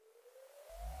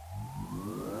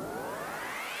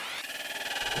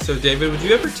So, David, would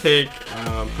you ever take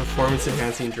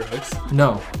performance-enhancing drugs?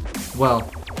 No. Well,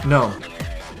 no.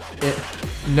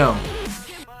 No.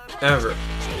 Ever?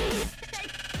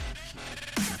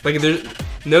 Like, there's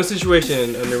no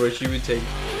situation under which you would take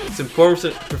some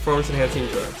performance-enhancing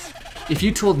drugs. If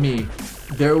you told me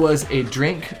there was a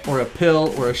drink or a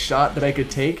pill or a shot that I could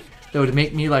take that would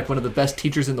make me like one of the best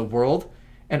teachers in the world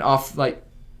and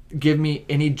give me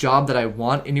any job that I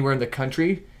want anywhere in the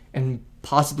country and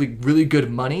possibly really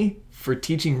good money for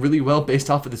teaching really well based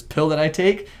off of this pill that I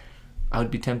take, I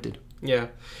would be tempted. Yeah.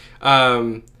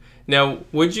 Now,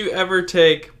 would you ever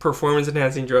take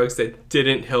performance-enhancing drugs that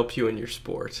didn't help you in your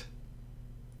sport?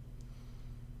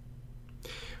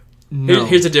 No.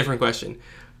 Here's a different question.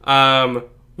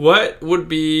 What would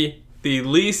be the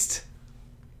least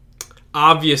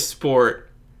obvious sport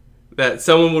that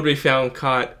someone would be found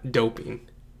caught doping?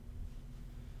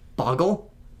 Boggle?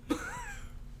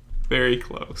 Very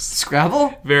close.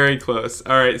 Scrabble? Very close.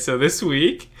 All right, so this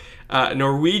week,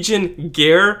 Norwegian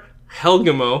Geir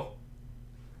Helgemo,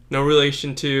 no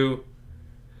relation to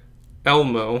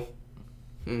Elmo.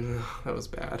 That was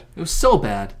bad. It was so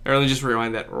bad. Or let me just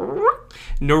rewind that.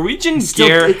 Norwegian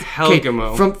Geir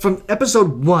Helgemo. From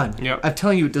episode 1, Yep. I'm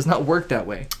telling you, it does not work that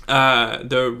way.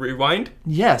 The rewind?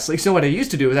 Yes, so what I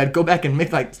used to do is I'd go back and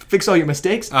fix all your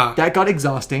mistakes. That got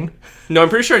exhausting. No, I'm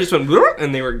pretty sure I just went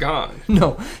and they were gone.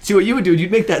 No, see what you would do,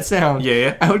 you'd make that sound.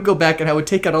 Yeah. I would go back and I would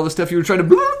take out all the stuff you were trying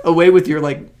to away with your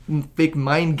fake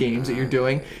mind games that you're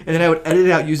doing, and then I would edit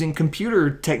it out using computer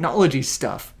technology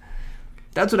stuff.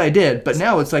 That's what I did, but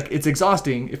now it's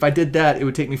exhausting. If I did that, it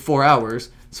would take me 4 hours,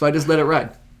 so I just let it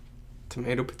ride.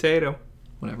 Tomato, potato.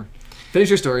 Whatever. Finish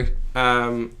your story.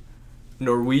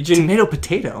 Norwegian Tomato,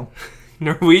 potato?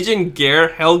 Norwegian Geir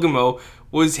Helgemo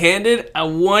was handed a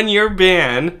 1-year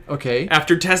ban Okay.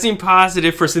 after testing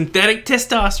positive for synthetic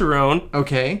testosterone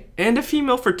Okay. and a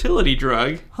female fertility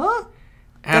drug Huh?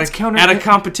 at a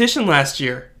competition last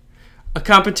year. A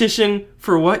competition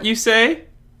for what, you say?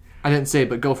 I didn't say it,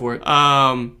 but go for it.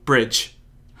 Bridge.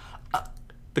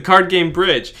 The card game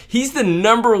Bridge. He's the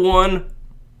number 1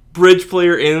 bridge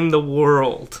player in the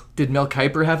world. Did Mel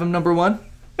Kiper have him number 1?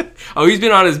 Oh, he's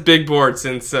been on his big board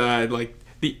since the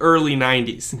early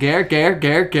 90s.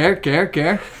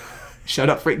 Gare. Shut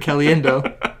up, Frank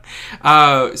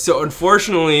Caliendo. So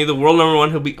unfortunately, the world number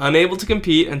 1, he'll be unable to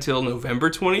compete until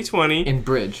November 2020. In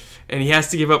bridge. And he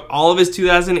has to give up all of his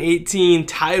 2018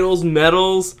 titles,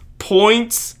 medals,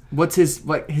 points.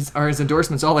 Are his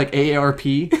endorsements all like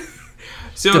AARP?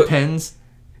 So Depends.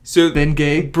 So Ben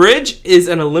Gay. Bridge is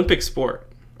an Olympic sport.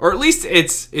 Or at least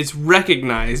it's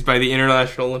recognized by the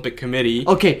International Olympic Committee.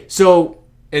 Okay, so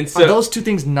And so are those two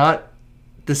things not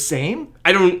the same?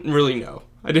 I don't really know.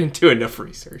 I didn't do enough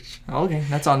research. Okay,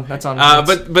 that's on.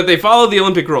 But they follow the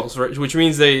Olympic rules, right? Which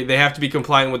means they have to be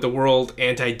compliant with the World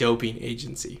Anti-Doping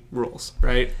Agency rules,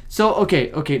 right? So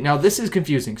okay. Now this is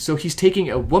confusing. So he's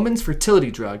taking a woman's fertility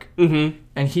drug,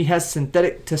 and he has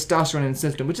synthetic testosterone in his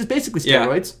system, which is basically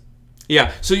steroids.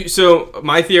 Yeah. So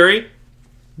my theory,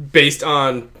 based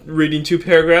on reading 2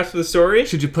 paragraphs of the story,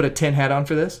 Should you put a tin hat on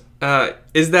for this?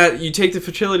 is that you take the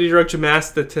fertility drug to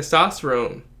mask the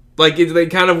testosterone. They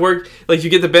kind of work, you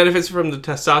get the benefits from the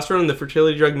testosterone, and the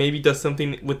fertility drug maybe does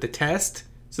something with the test,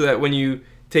 so that when you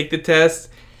take the test,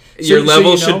 your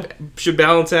levels should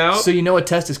balance out. So you know a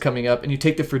test is coming up, and you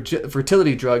take the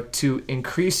fertility drug to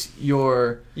increase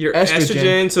your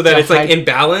estrogen so that it's in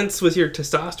balance with your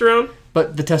testosterone.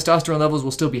 But the testosterone levels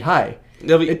will still be high.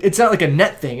 It's not like a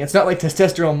net thing. It's not like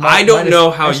testosterone. I don't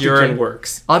know how estrogen. urine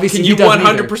works. Obviously, can you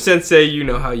 100% say you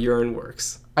know how urine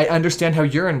works? I understand how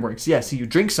urine works. Yeah, so you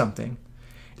drink something,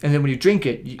 and then when you drink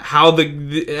it, how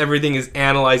everything is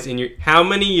analyzed in your. How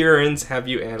many urines have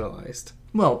you analyzed?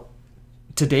 Well,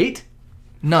 to date,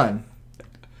 none.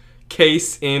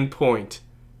 Case in point.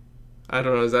 I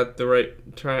don't know. Is that the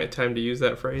right time to use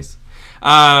that phrase?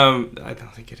 I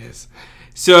don't think it is.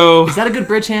 So is that a good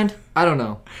bridge hand? I don't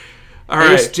know. All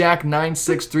right. Ace Jack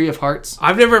 963 of hearts.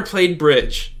 I've never played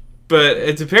bridge, but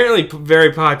it's apparently a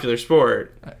very popular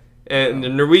sport. And the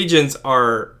Norwegians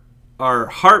are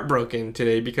heartbroken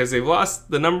today because they've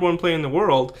lost the number 1 player in the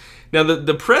world. Now,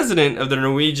 the president of the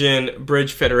Norwegian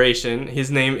Bridge Federation, his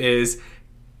name is,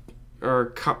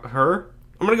 her?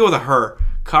 I'm going to go with a her.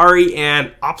 Kari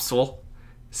Ann Opsel,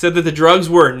 said that the drugs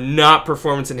were not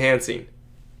performance enhancing.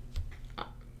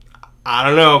 I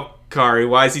don't know, Kari.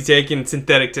 Why is he taking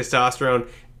synthetic testosterone?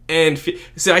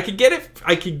 So I could get it.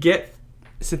 I could get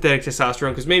synthetic testosterone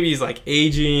because maybe he's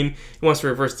aging. He wants to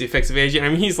reverse the effects of aging. I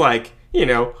mean, he's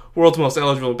world's most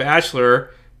eligible bachelor.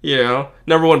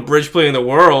 Number 1 bridge player in the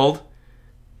world.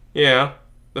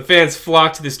 The fans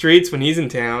flock to the streets when he's in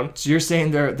town. So you're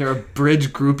saying there are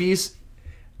bridge groupies?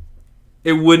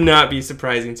 It would not be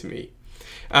surprising to me.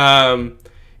 But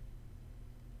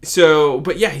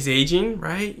yeah, he's aging,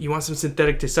 right? You want some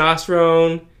synthetic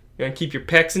testosterone. You want to keep your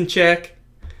pecs in check.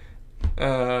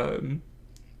 You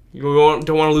don't want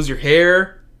to lose your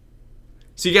hair.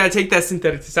 So you got to take that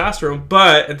synthetic testosterone.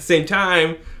 But at the same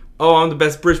time, I'm the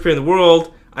best bridge player in the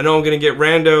world. I know I'm going to get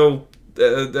rando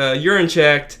urine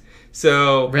checked.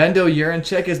 So Rando urine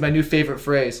check is my new favorite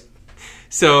phrase.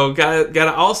 So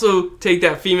gotta also take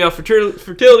that female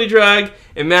fertility drug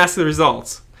and mask the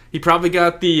results. He probably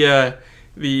got the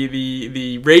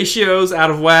ratios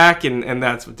out of whack, and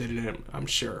that's what did it, I'm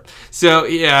sure. So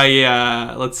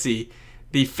yeah. Let's see.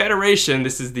 The Federation,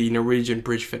 this is the Norwegian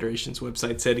Bridge Federation's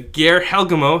website, said Geir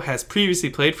Helgemo has previously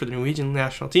played for the Norwegian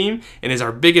national team and is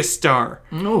our biggest star.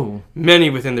 Oh. Many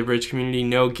within the bridge community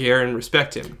know Geir and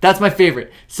respect him. That's my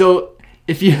favorite. So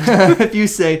if you if you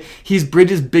say he's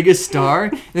Bridge's biggest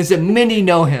star, then said many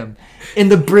know him in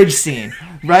the bridge scene,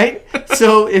 right?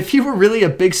 So if he were really a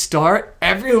big star,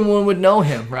 everyone would know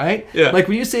him, right? Yeah. Like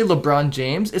when you say LeBron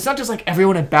James, it's not just like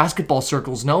everyone in basketball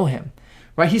circles know him.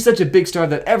 Right, he's such a big star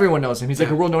that everyone knows him. He's like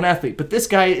a world-known athlete. But this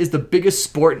guy is the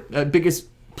biggest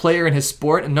player in his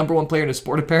sport, and number one player in his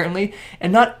sport apparently.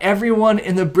 And not everyone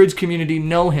in the bridge community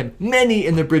know him. Many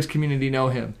in the bridge community know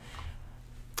him.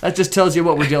 That just tells you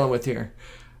what we're dealing with here,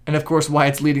 and of course why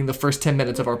it's leading the first 10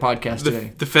 minutes of our podcast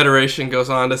today. The Federation goes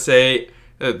on to say,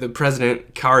 the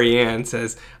president Kari Ann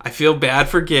says, "I feel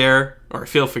for Geir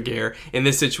in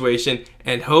this situation,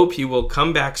 and hope he will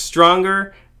come back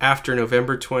stronger after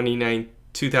November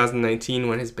 2019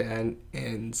 when his ban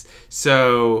ends."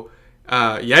 So,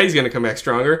 he's going to come back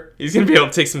stronger. He's going to be able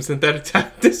to take some synthetic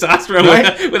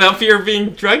testosterone without fear of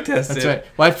being drug tested. That's right.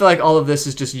 Well, I feel like all of this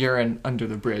is just urine under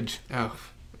the bridge. Oh,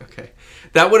 okay.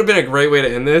 That would have been a great way to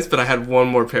end this, but I had one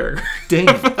more paragraph Dang.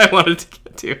 I wanted to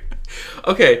get to.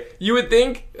 Okay, you would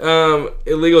think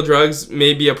illegal drugs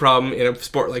may be a problem in a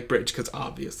sport like bridge, because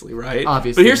obviously, right?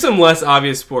 Obviously. But here's some less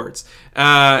obvious sports.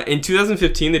 In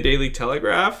 2015, the Daily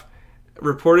Telegraph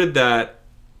reported that,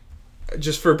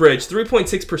 just for bridge,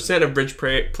 3.6% of bridge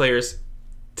players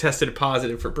tested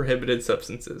positive for prohibited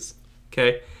substances.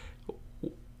 Okay?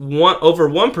 Over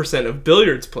 1% of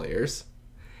billiards players,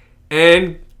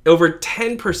 and over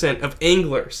 10% of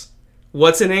anglers.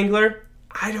 What's an angler?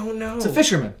 I don't know. It's a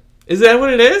fisherman. Is that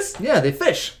what it is? Yeah, they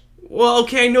fish. Well,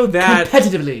 okay, I know that.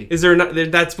 Competitively. Is there not?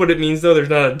 That's what it means, though. There's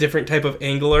not a different type of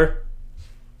angler.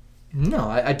 No,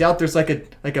 I doubt there's like a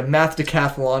math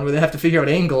decathlon where they have to figure out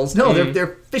angles. No,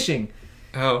 they're fishing.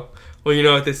 Oh, well, you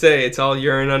know what they say. It's all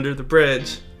urine under the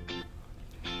bridge.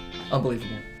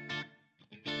 Unbelievable.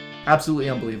 Absolutely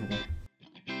unbelievable.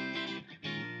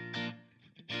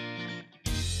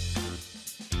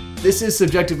 This is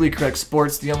Subjectively Correct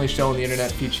Sports, the only show on the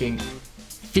internet featuring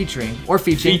Anthony We're a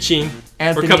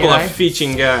couple and I. of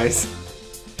featuring guys.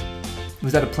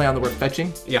 Was that a play on the word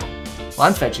fetching? Yeah. Well,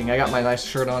 I'm fetching. I got my nice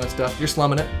shirt on and stuff. You're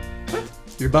slumming it. What?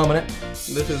 You're bumming it.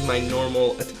 This is my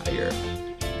normal attire.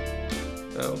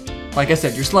 Oh. Like I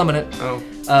said, you're slumming it. Oh.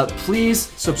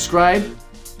 Please subscribe,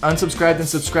 unsubscribe, then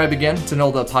subscribe again. It's an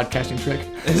old podcasting trick.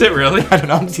 Is it really? I don't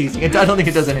know. I'm teasing it. I don't think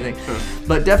it does anything.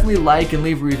 But definitely like and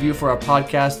leave a review for our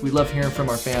podcast. We love hearing from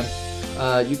our fans.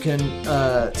 You can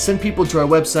send people to our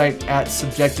website at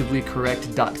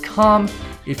subjectivelycorrect.com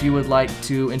if you would like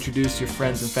to introduce your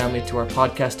friends and family to our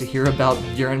podcast to hear about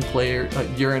urine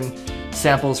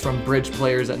samples from bridge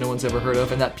players that no one's ever heard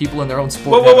of and that people in their own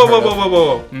sport haven't heard of.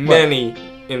 Whoa. Many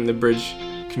in the bridge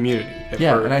community have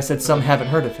heard. And I said some haven't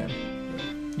heard of him.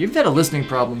 You've had a listening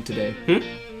problem today.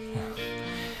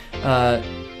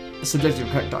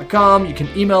 Subjectivelycorrect.com. You can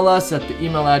email us at the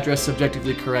email address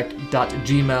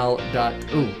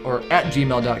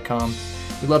subjectivelycorrect.gmail.com.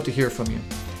 We'd love to hear from you.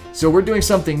 So we're doing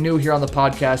something new here on the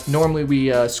podcast. Normally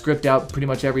we script out pretty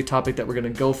much every topic that we're going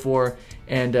to go for,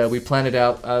 and we plan it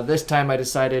out. This time I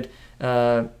decided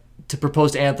to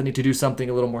propose to Anthony to do something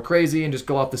a little more crazy and just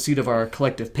go off the seat of our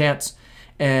collective pants.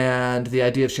 And the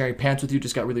idea of sharing pants with you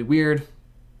just got really weird.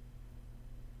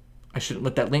 I shouldn't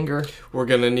let that linger. We're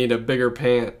going to need a bigger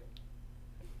pant.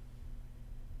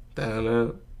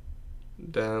 Down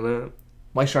it.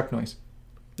 Why shark noise?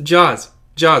 Jaws.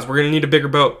 We're going to need a bigger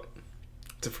boat.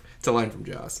 It's a line from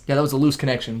Jaws. Yeah, that was a loose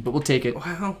connection, but we'll take it.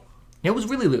 Wow. It was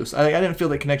really loose. I didn't feel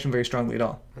that connection very strongly at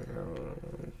all.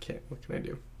 What can I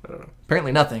do? I don't know.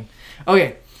 Apparently nothing.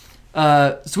 Okay.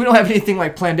 So we don't have anything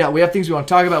planned out. We have things we want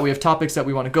to talk about. We have topics that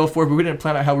we want to go for, but we didn't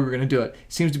plan out how we were going to do it.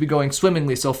 Seems to be going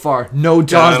swimmingly so far. No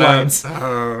Jaws lines.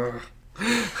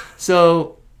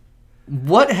 So,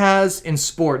 what has in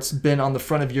sports been on the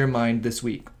front of your mind this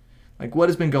week? Like, what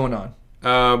has been going on?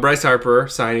 Bryce Harper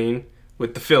signing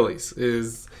with the Phillies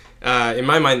is, in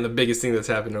my mind, the biggest thing that's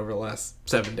happened over the last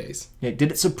 7 days. Yeah,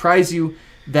 did it surprise you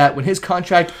that when his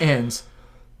contract ends,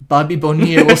 Bobby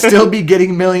Bonilla will still be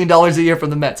getting $1 million a year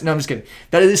from the Mets? No, I'm just kidding.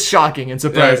 That is shocking and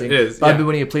surprising. Yeah, it is. Bobby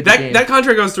Bonilla played the game. That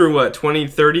contract goes through what,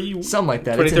 2030? Something like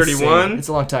that. 2031? It's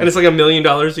a long time. And it's like $1 million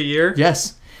a year?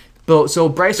 Yes. So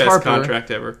Bryce Best Harper. contract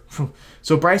ever.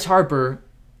 So Bryce Harper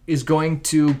is going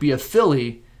to be a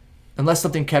Philly unless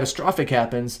something catastrophic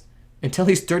happens until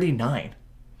he's 39.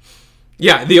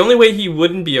 Yeah, the only way he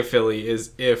wouldn't be a Philly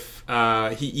is if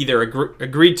he either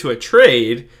agreed to a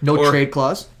trade. No trade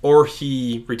clause. Or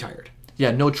he retired.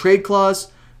 Yeah, no trade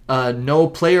clause, no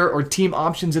player or team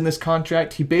options in this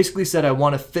contract. He basically said, I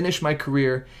want to finish my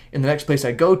career in the next place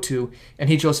I go to, and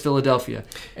he chose Philadelphia.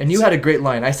 And you had a great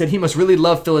line. I said he must really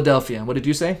love Philadelphia. And what did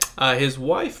you say? His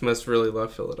wife must really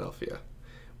love Philadelphia.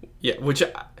 Yeah,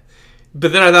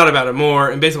 but then I thought about it more,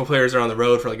 and baseball players are on the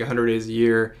road for like 100 days a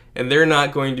year, and they're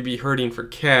not going to be hurting for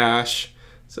cash,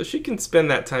 so she can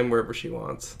spend that time wherever she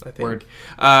wants, I think. Word.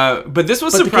 But this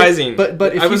was surprising. But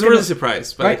I was really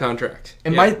surprised by the contract.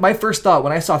 And my first thought,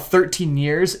 when I saw 13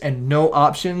 years and no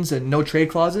options and no trade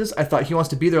clauses, I thought he wants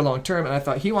to be there long term, and I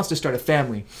thought he wants to start a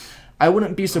family. I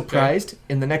wouldn't be surprised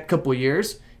in the next couple of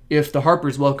years if the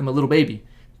Harpers welcome a little baby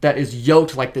that is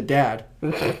yoked like the dad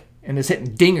and is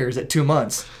hitting dingers at 2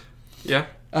 months. Yeah.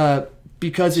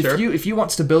 Because if you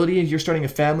want stability, you're starting a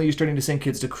family, you're starting to send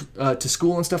kids to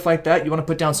school and stuff like that, you want to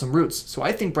put down some roots. So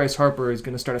I think Bryce Harper is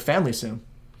going to start a family soon.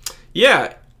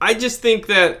 Yeah, I just think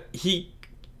that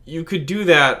you could do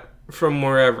that from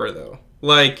wherever though.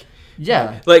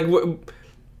 Yeah. And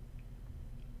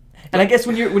I guess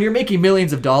when you're making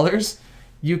millions of dollars,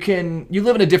 you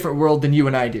live in a different world than you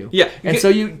and I do. Yeah. And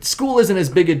so school isn't as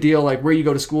big a deal, like where you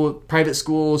go to school, private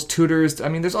schools, tutors. I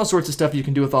mean, there's all sorts of stuff you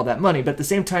can do with all that money. But at the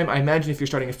same time, I imagine if you're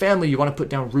starting a family, you want to put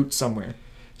down roots somewhere.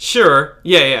 Sure.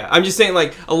 Yeah. I'm just saying,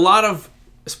 like, a lot of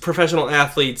professional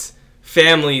athletes'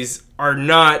 families are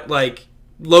not, like,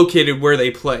 located where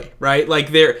they play, right? Like,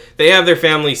 they have their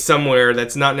family somewhere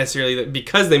that's not necessarily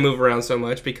because they move around so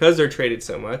much, because they're traded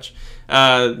so much.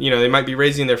 They might be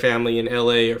raising their family in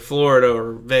LA or Florida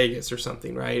or Vegas or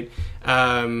something, right?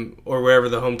 Or wherever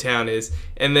the hometown is.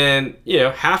 And then,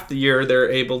 half the year they're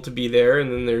able to be there,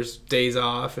 and then there's days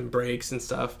off and breaks and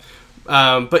stuff.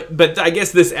 But I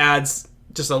guess this adds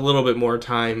just a little bit more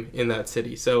time in that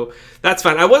city. So that's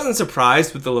fine. I wasn't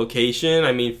surprised with the location.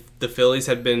 I mean, the Phillies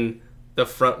had been the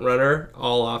front runner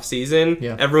all off season.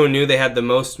 Yeah. Everyone knew they had the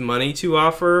most money to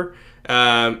offer.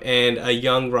 And a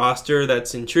young roster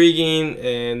that's intriguing,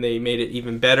 and they made it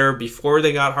even better before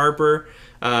they got Harper.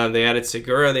 They added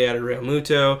Segura, they added Real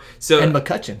Muto, and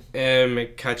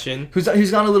McCutchen,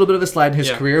 who's gone a little bit of a slide in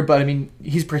his career, but I mean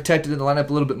he's protected in the lineup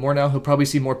a little bit more now. He'll probably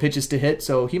see more pitches to hit,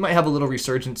 so he might have a little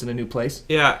resurgence in a new place.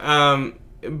 Yeah,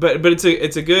 but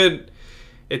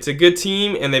it's a good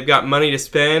team, and they've got money to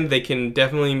spend. They can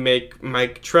definitely make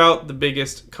Mike Trout the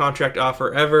biggest contract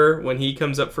offer ever when he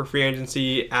comes up for free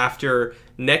agency after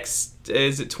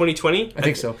is it 2020? I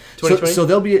think so. 2020?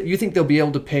 So you think they'll be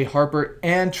able to pay Harper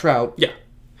and Trout? Yeah.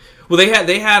 Well, they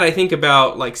had I think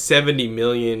about like $70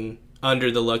 million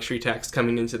under the luxury tax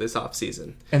coming into this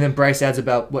offseason. And then Bryce adds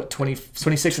about, what,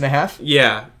 26 and a half?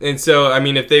 Yeah. And so, I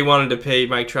mean, if they wanted to pay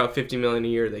Mike Trout $50 million a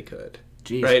year, they could.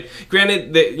 Jeez. Right.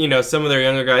 Granted, that some of their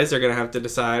younger guys are going to have to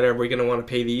decide: are we going to want to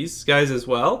pay these guys as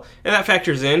well? And that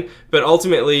factors in. But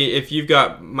ultimately, if you've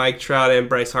got Mike Trout and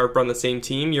Bryce Harper on the same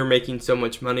team, you're making so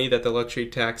much money that the luxury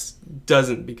tax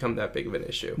doesn't become that big of an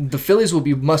issue. The Phillies will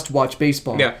be must-watch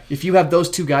baseball. Yeah. If you have those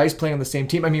two guys playing on the same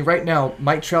team, I mean, right now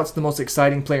Mike Trout's the most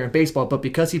exciting player in baseball, but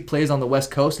because he plays on the West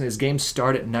Coast and his games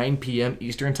start at 9 p.m.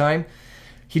 Eastern time,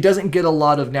 he doesn't get a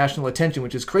lot of national attention,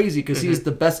 which is crazy because he's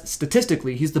the best,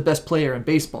 statistically, he's the best player in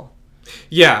baseball.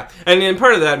 Yeah, and then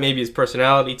part of that maybe his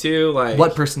personality too. Like,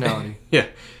 what personality? Yeah,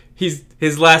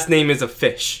 his last name is a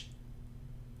fish.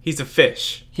 He's a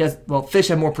fish. Fish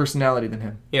have more personality than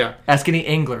him. Yeah. Ask any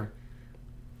angler,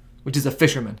 which is a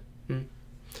fisherman.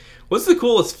 What's the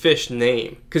coolest fish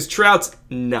name? Because Trout's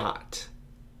not,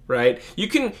 right? You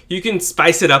can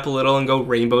spice it up a little and go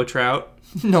rainbow trout.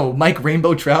 No, Mike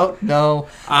Rainbow Trout? No.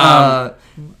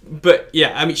 But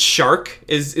yeah, I mean, Shark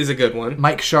is a good one.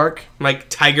 Mike Shark. Mike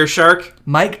Tiger Shark.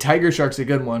 Mike Tiger Shark's a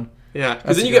good one. Yeah,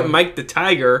 because then you get Mike the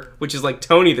Tiger, which is like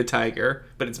Tony the Tiger,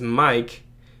 but it's Mike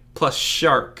plus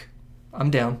Shark. I'm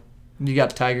down. You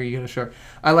got Tiger, you got a Shark.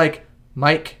 I like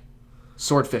Mike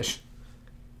Swordfish.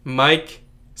 Mike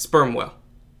Sperm Whale.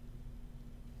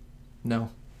 No.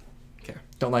 Okay.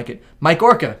 Don't like it. Mike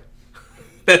Orca.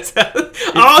 That's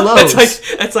flows.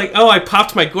 that's like I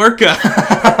popped my Gorka.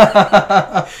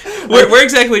 where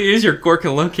exactly is your Gorka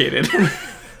located?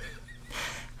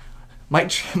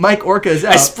 Mike Orca is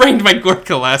out. I sprained my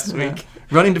Gorka last week.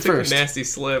 Running to Took first. a nasty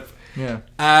slip. Yeah.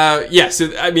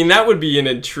 So I mean that would be an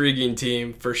intriguing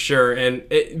team for sure. And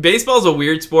baseball's a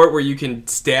weird sport where you can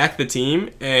stack the team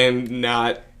and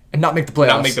not make the playoffs.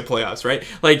 Not make the playoffs, right?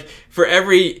 Like for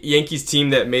every Yankees team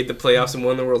that made the playoffs and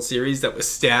won the World Series that was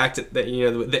stacked, that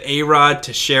the A-Rod,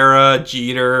 Teixeira,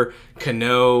 Jeter,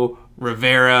 Cano,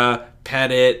 Rivera,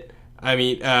 Pettit. I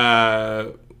mean,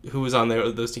 who was on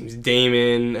those teams?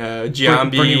 Damon,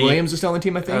 Giambi. Bernie Williams was still on the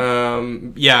team, I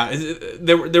think. Yeah,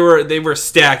 they were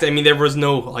stacked. I mean, there was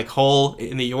no like hole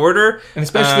in the order, and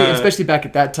especially back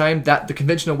at that time, that the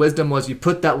conventional wisdom was you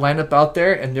put that lineup out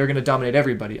there and they're going to dominate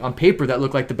everybody. On paper, that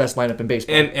looked like the best lineup in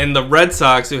baseball. And the Red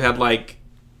Sox, who had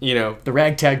the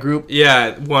ragtag group,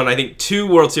 won I think 2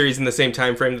 World Series in the same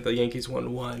time frame that the Yankees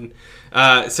won one.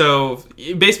 So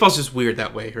baseball's just weird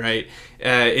that way, right?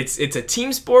 It's a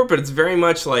team sport, but it's very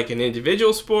much like an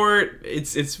individual sport.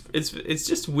 It's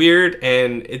just weird,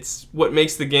 and it's what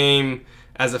makes the game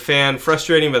as a fan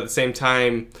frustrating, but at the same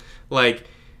time, like,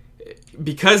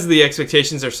 because the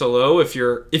expectations are so low, if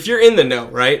you're in the know,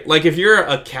 right? Like if you're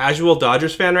a casual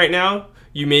Dodgers fan right now,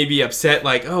 you may be upset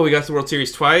like, oh, we got the World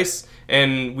Series twice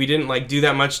and we didn't like do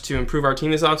that much to improve our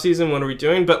team this offseason. What are we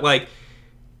doing? But like,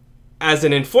 as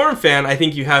an informed fan, I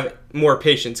think you have more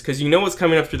patience because you know what's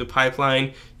coming up through the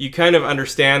pipeline. You kind of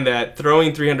understand that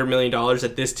throwing $300 million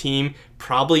at this team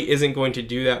probably isn't going to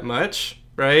do that much,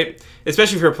 right?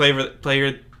 Especially for a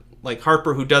player like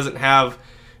Harper who doesn't have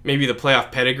maybe the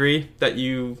playoff pedigree that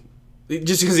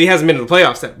just because he hasn't been to the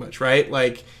playoffs that much, right?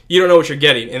 Like, you don't know what you're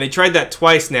getting. And they tried that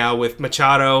twice now with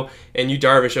Machado and Yu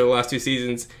Darvish over the last 2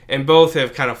 seasons, and both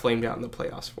have kind of flamed out in the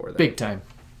playoffs for them. Big time.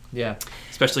 Yeah.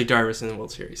 Especially Darvish in the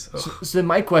World Series. So then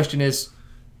my question is,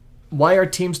 why are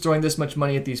teams throwing this much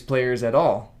money at these players at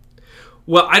all?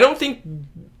 Well, I don't think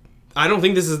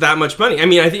this is that much money. I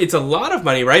mean, I think it's a lot of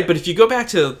money, right? But if you go back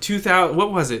to 2000,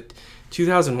 what was it?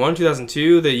 2001,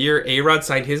 2002, the year A-Rod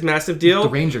signed his massive deal. The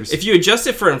Rangers. If you adjust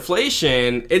it for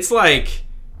inflation, it's like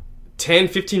 $10,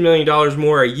 $15 million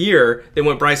more a year than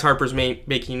what Bryce Harper's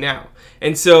making now.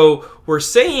 And so we're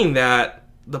saying that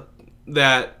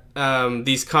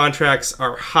these contracts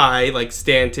are high, like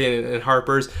Stanton and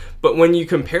Harper's, but when you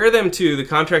compare them to the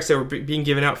contracts that were being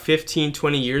given out 15,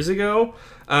 20 years ago,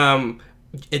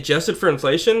 adjusted for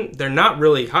inflation, they're not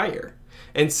really higher.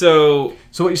 And so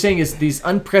what you're saying is these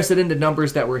unprecedented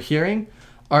numbers that we're hearing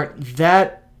aren't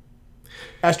that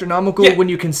astronomical when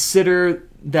you consider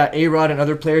that A-Rod and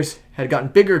other players had gotten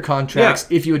bigger contracts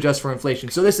if you adjust for inflation.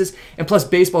 So this is, and plus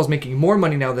baseball's making more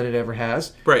money now than it ever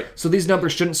has. Right. So these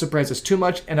numbers shouldn't surprise us too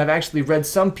much. And I've actually read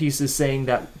some pieces saying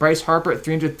that Bryce Harper at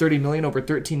 $330 million over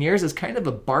 13 years is kind of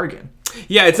a bargain.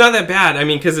 Yeah, it's not that bad. I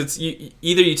mean, because it's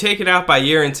either you take it out by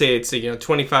year and say it's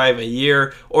 25 a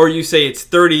year, or you say it's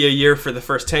 30 a year for the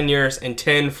first 10 years and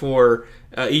 10 for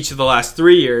each of the last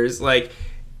 3 years. Like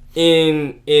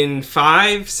in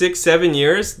 5, 6, 7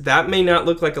 years, that may not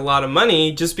look like a lot of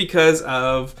money just because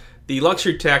of the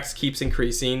luxury tax keeps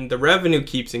increasing, the revenue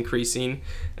keeps increasing.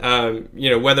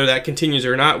 Whether that continues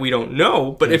or not, we don't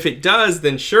know. But if it does,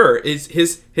 then sure,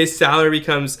 his salary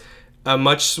becomes a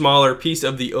much smaller piece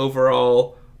of the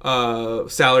overall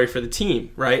salary for the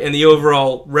team, right? And the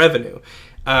overall revenue.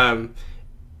 So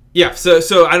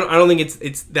I don't think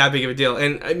it's that big of a deal.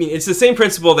 And I mean, it's the same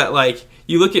principle that like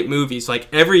you look at movies, like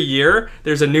every year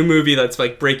there's a new movie that's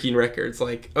like breaking records.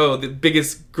 Like, oh, the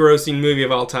biggest grossing movie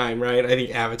of all time, right? I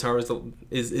think Avatar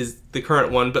is the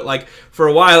current one, but like for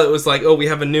a while it was like, oh, we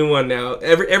have a new one now.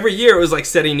 Every year it was like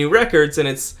setting new records, and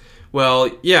it's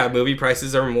movie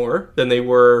prices are more than they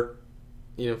were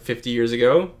 50 years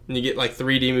ago, and you get like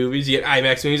 3D movies, you get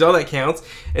IMAX movies, all that counts.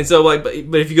 And so like, but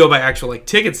if you go by actual like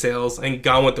ticket sales, and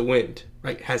Gone with the Wind,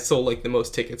 right, has sold like the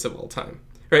most tickets of all time,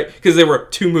 right? Because there were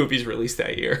 2 movies released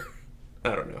that year.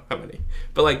 I don't know how many,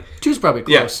 but like 2's probably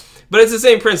close. Yeah, but it's the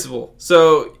same principle.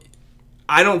 So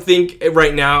I don't think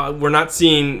right now we're not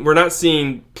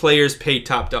seeing players paid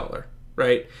top dollar,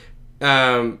 right?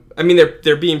 I mean,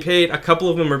 they're being paid. A couple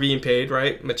of them are being paid,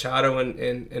 right? Machado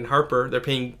and Harper, they're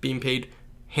being paid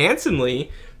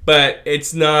handsomely, but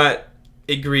it's not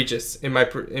egregious in my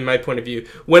point of view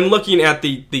when looking at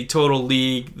the total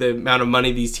league, the amount of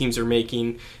money these teams are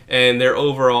making, and their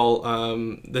overall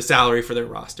the salary for their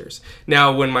rosters.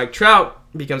 Now, when Mike Trout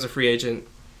becomes a free agent,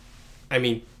 I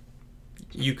mean,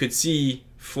 you could see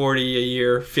 40 a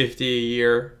year, 50 a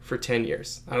year for 10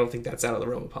 years. I don't think that's out of the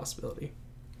realm of possibility.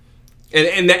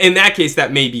 And in that case,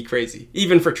 that may be crazy,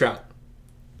 even for Trout.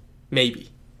 Maybe.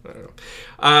 I don't know.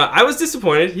 I was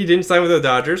disappointed he didn't sign with the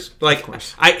Dodgers. Like, Of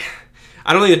course.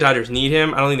 I don't think the Dodgers need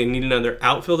him. I don't think they need another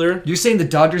outfielder. You're saying the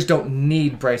Dodgers don't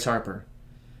need Bryce Harper?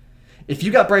 If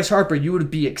you got Bryce Harper, you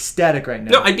would be ecstatic right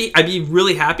now. No, I'd be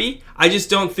really happy. I just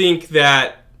don't think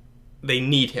that they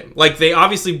need him. Like, they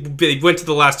went to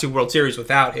the last 2 World Series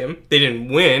without him. They didn't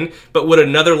win, but would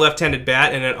another left-handed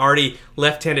bat and an already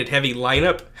left-handed heavy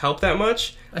lineup help that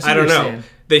much? I don't know. Saying.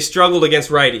 They struggled against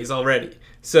righties already.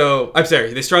 So, I'm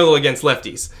sorry, they struggle against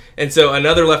lefties. And so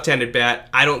another left-handed bat,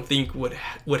 I don't think would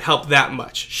help that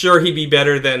much. Sure, he'd be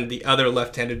better than the other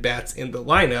left-handed bats in the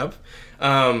lineup.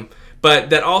 But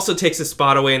that also takes a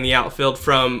spot away in the outfield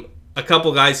from a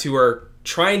couple guys who are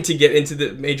trying to get into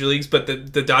the major leagues, but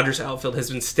the Dodgers outfield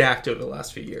has been stacked over the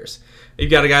last few years.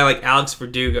 You've got a guy like Alex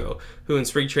Verdugo, who in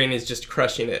spring training is just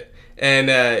crushing it.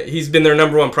 And he's been their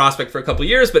number 1 prospect for a couple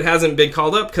years, but hasn't been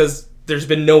called up because there's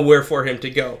been nowhere for him to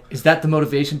go. Is that the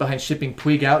motivation behind shipping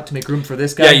Puig out to make room for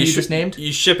this guy you just named?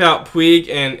 You ship out Puig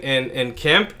and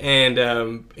Kemp,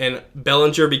 and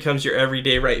Bellinger becomes your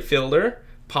everyday right fielder.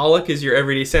 Pollock is your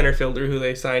everyday center fielder who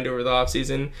they signed over the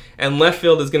offseason. And left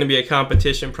field is going to be a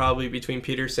competition probably between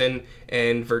Peterson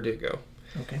and Verdugo.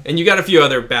 Okay. And you got a few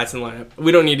other bats in the lineup.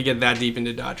 We don't need to get that deep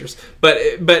into Dodgers. But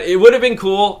it would have been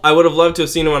cool. I would have loved to have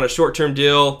seen him on a short-term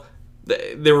deal.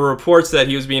 There were reports that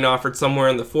he was being offered somewhere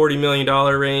in the $40 million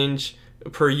range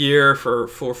per year for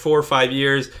 4 or 5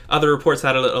 years. Other reports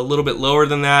had a little bit lower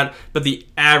than that. But the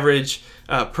average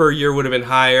per year would have been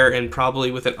higher, and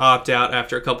probably with an opt-out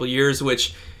after a couple years,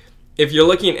 which, if you're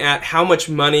looking at how much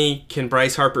money can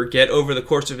Bryce Harper get over the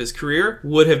course of his career,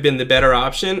 would have been the better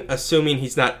option, assuming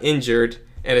he's not injured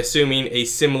and assuming a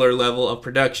similar level of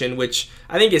production, which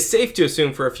I think is safe to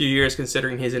assume for a few years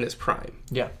considering he's in his prime.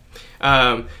 Yeah.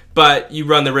 But you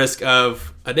run the risk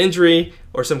of an injury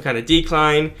or some kind of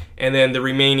decline, and then the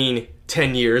remaining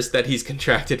 10 years that he's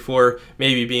contracted for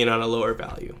maybe being on a lower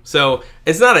value. So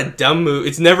it's not a dumb move.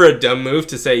 It's never a dumb move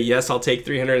to say, yes, I'll take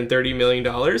 $330 million.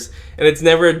 And it's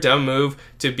never a dumb move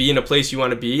to be in a place you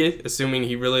want to be, assuming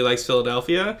he really likes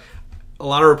Philadelphia. A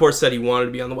lot of reports said he wanted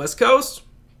to be on the West Coast.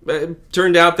 It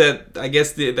turned out that I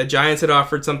guess the Giants had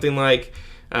offered something like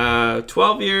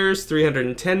 12 years,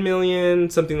 $310 million,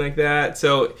 something like that.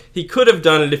 So he could have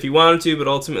done it if he wanted to, but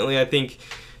ultimately I think,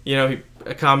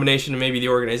 a combination of maybe the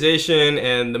organization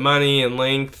and the money and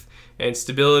length and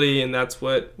stability, and that's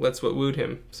what wooed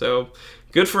him. So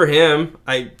good for him.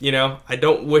 I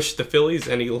don't wish the Phillies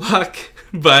any luck,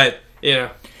 but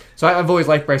So I've always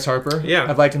liked Bryce Harper. Yeah.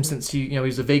 I've liked him since he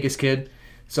was a Vegas kid.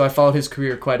 So I followed his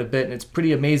career quite a bit, and it's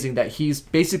pretty amazing that he's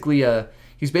basically a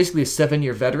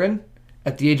 7-year veteran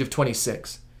at the age of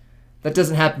 26. That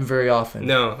doesn't happen very often.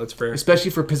 No, that's fair.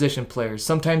 Especially for position players.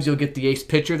 Sometimes you'll get the ace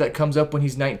pitcher that comes up when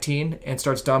he's 19 and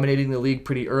starts dominating the league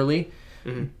pretty early.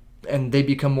 Mm-hmm. And they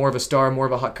become more of a star, more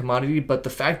of a hot commodity. But the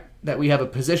fact that we have a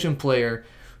position player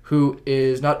who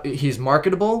he's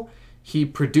marketable, he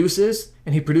produces,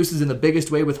 and he produces in the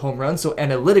biggest way with home runs. So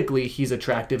analytically, he's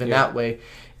attractive in that way.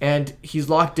 And he's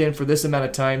locked in for this amount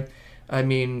of time. I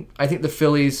mean, I think the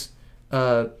Phillies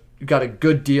got a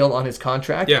good deal on his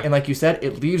contract. Yeah. And like you said,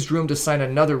 it leaves room to sign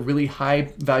another really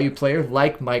high-value player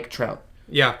like Mike Trout.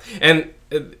 Yeah, and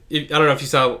I don't know if you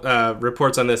saw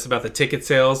reports on this about the ticket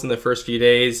sales in the first few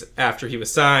days after he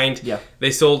was signed. Yeah.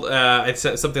 They sold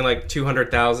something like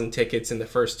 200,000 tickets in the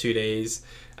first 2 days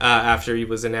after he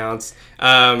was announced.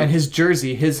 And his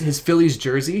jersey, his Phillies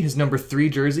jersey, his number 3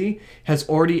 jersey, has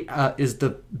already is the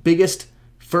biggest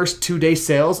first 2-day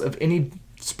sales of any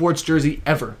sports jersey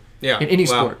ever. Yeah. In any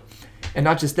sport. And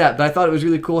not just that, but I thought it was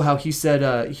really cool how he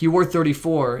said he wore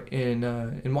 34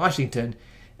 in Washington,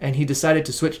 and he decided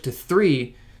to switch to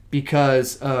 3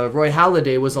 because Roy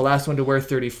Halladay was the last one to wear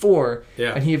 34.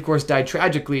 Yeah. And he, of course, died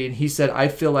tragically, and he said, I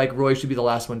feel like Roy should be the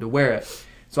last one to wear it.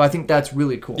 So I think that's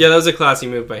really cool. Yeah, that was a classy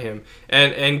move by him.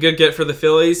 And good get for the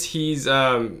Phillies. He's,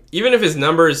 even if his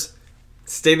numbers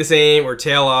stay the same or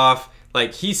tail off,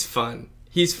 like, he's fun.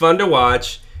 He's fun to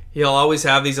watch. He'll always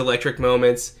have these electric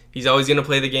moments. He's always going to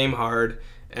play the game hard,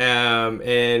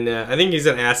 and I think he's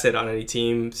an asset on any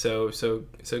team. So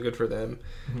good for them.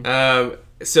 Mm-hmm.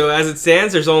 So as it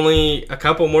stands, there's only a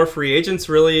couple more free agents.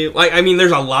 Really,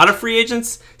 there's a lot of free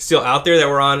agents still out there that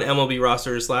were on MLB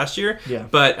rosters last year. Yeah.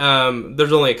 But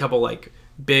there's only a couple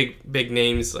big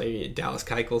names like Dallas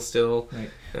Keuchel still.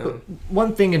 Right.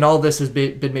 One thing in all this has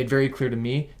been made very clear to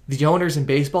me: the owners in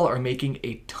baseball are making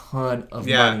a ton of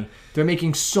money. They're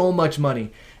making so much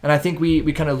money. And I think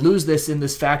we kind of lose this in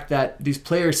this fact that these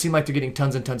players seem like they're getting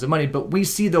tons and tons of money, but we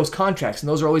see those contracts, and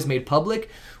those are always made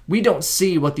public. We don't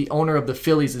see what the owner of the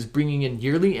Phillies is bringing in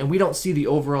yearly, and we don't see the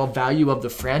overall value of the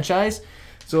franchise.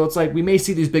 So it's like we may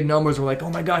see these big numbers. We're like, oh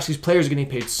my gosh, these players are getting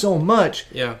paid so much.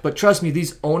 Yeah. But trust me,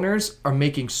 these owners are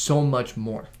making so much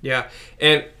more. Yeah.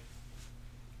 And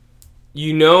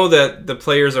you know that the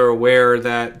players are aware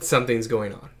that something's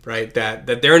going on, right?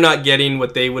 That they're not getting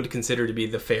what they would consider to be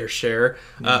the fair share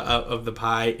of the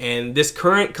pie. And this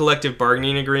current collective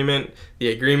bargaining agreement, the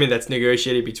agreement that's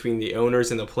negotiated between the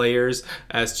owners and the players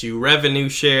as to revenue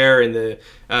share and the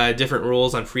different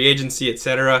rules on free agency,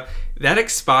 etc., that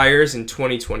expires in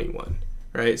 2021,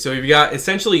 right? So we've got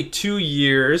essentially 2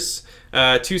 years,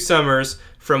 2 summers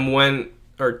from when,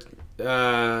 or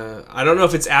I don't know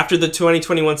if it's after the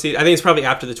 2021 season. I think it's probably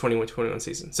after the 2021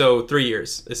 season. So 3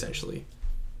 years, essentially.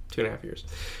 2.5 years.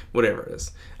 Whatever it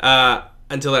is.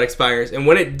 Until that expires. And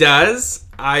when it does,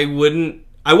 I wouldn't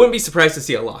be surprised to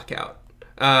see a lockout.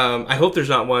 I hope there's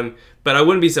not one, but I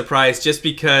wouldn't be surprised just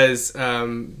because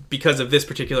of this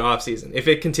particular offseason. If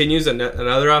it continues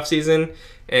another offseason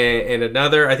and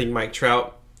another, I think Mike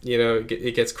Trout,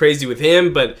 it gets crazy with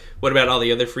him, but what about all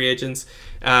the other free agents?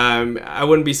 I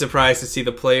wouldn't be surprised to see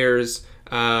the players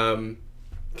kind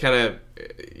of,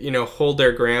 hold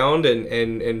their ground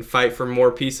and fight for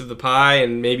more piece of the pie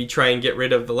and maybe try and get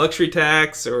rid of the luxury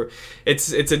tax. Or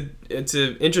it's an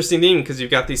interesting thing because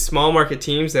you've got these small market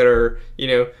teams that are,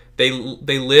 they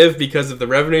live because of the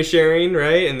revenue sharing,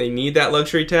 right? And they need that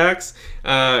luxury tax.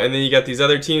 And then you got these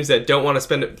other teams that don't want to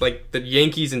spend it, like the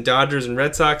Yankees and Dodgers and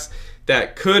Red Sox,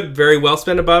 that could very well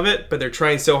spend above it, but they're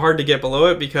trying so hard to get below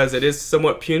it because it is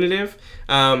somewhat punitive.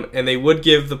 And they would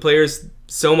give the players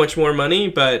so much more money,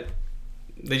 but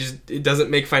it doesn't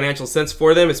make financial sense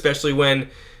for them, especially when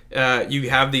you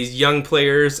have these young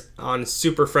players on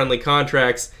super friendly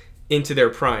contracts into their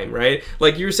prime, right?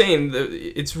 Like you were saying,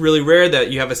 it's really rare that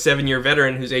you have a 7-year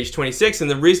veteran who's age 26, and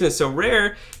the reason it's so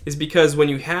rare is because when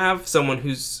you have someone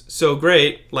who's so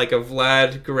great, like a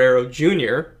Vlad Guerrero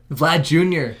Jr.,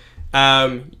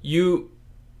 you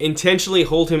intentionally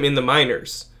hold him in the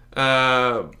minors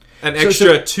an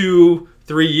extra 2-3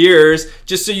 years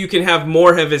just so you can have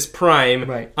more of his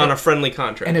prime on a friendly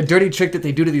contract. And a dirty trick that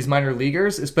they do to these minor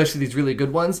leaguers, especially these really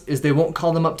good ones, is they won't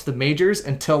call them up to the majors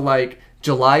until like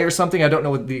July or something. I don't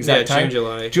know what the exact time.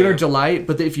 June or July.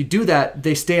 But if you do that,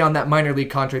 they stay on that minor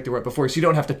league contract they were at before. So you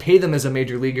don't have to pay them as a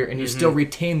major leaguer, and you still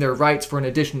retain their rights for an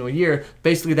additional year.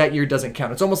 Basically, that year doesn't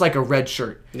count. It's almost like a red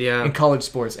shirt in college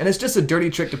sports. And it's just a dirty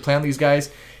trick to play on these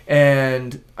guys.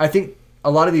 And I think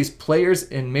a lot of these players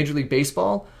in Major League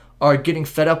Baseball are getting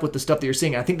fed up with the stuff that you're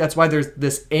seeing. I think that's why there's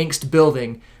this angst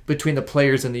building between the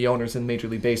players and the owners in Major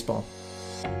League Baseball.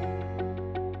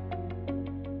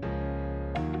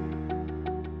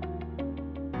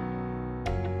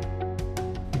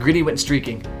 Gritty went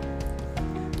streaking.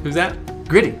 Who's that?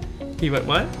 Gritty. He went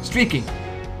what? Streaking.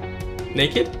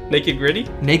 Naked? Naked Gritty?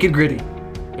 Naked Gritty.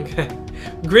 Okay.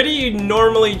 Gritty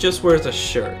normally just wears a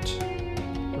shirt,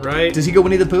 right? Does he go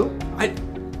Winnie the Pooh? I'm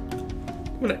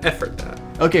going to effort that.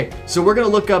 Okay, so we're going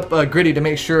to look up Gritty to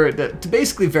make sure, to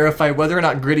basically verify whether or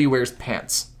not Gritty wears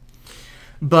pants.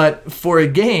 But for a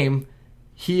game,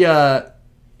 he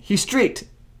streaked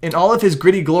in all of his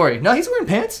Gritty glory. No, he's wearing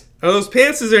pants. Oh, those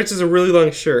pants is just a really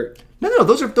long shirt. No,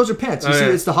 those are pants. You see,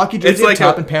 it's the hockey jersey on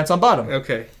top and pants on bottom.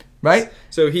 Okay. Right?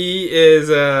 So he is,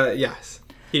 yes.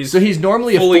 He's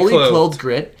normally a fully clothed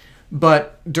Grit,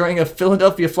 but during a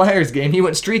Philadelphia Flyers game, he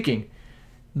went streaking.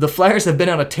 The Flyers have been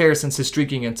on a tear since his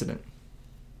streaking incident.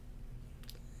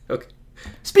 Okay.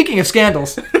 Speaking of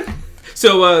scandals.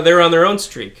 So they're on their own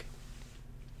streak.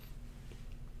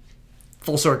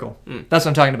 Full circle. That's what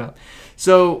I'm talking about.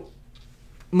 So,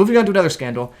 moving on to another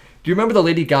scandal. Do you remember the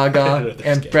Lady Gaga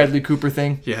and Bradley Cooper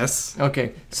thing? Yes.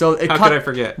 Okay. So How could I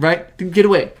forget? Right? Get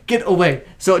away.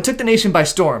 So it took the nation by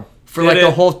storm for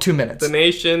a whole 2 minutes. The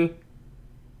nation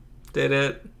did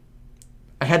it.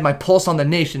 I had my pulse on the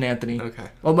nation, Anthony. Okay.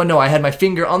 Well, but no, I had my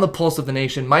finger on the pulse of the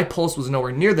nation. My pulse was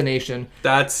nowhere near the nation.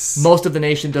 Most of the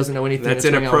nation doesn't know anything that's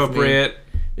inappropriate.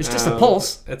 It's just a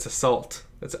pulse. That's assault.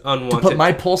 That's unwanted. To put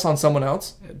my pulse on someone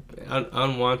else?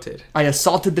 Unwanted. I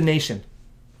assaulted the nation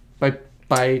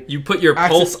by you put your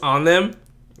pulse on them?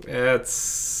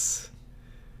 It's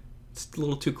a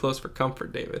little too close for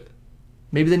comfort, David.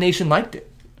 Maybe the nation liked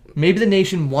it. Maybe the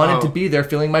nation wanted to be there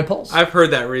feeling my pulse. I've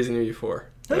heard that reasoning before.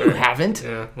 No, you haven't.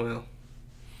 Yeah, well.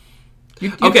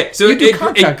 Okay, so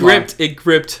it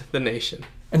gripped the nation.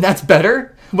 And that's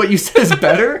better? What you said is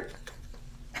better?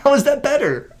 How is that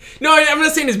better? No, I'm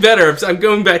not saying it's better. I'm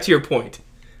going back to your point.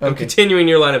 I'm continuing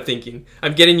your line of thinking.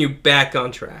 I'm getting you back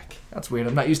on track. That's weird.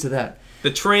 I'm not used to that.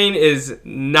 The train is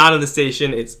not in the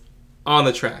station. It's on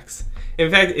the tracks. In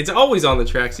fact, it's always on the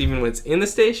tracks, even when it's in the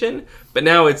station. But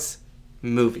now it's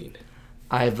moving.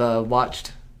 I've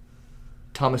watched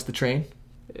Thomas the Train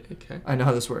Okay. I know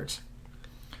how this works.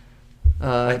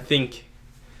 I think.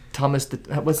 Thomas,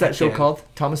 what's that show can't. called?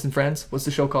 Thomas and Friends? What's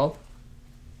the show called?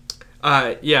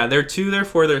 Yeah, they're 2, they're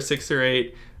 4, they're 6, they're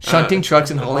 8. Shunting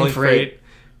trucks and hauling freight.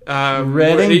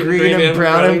 Red and green and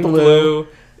brown and blue.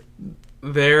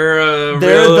 They're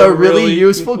the really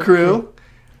useful crew.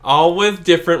 All with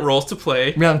different roles to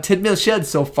play. Round Tidmill Shed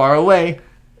so far away.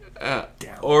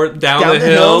 Or down the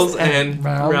hills and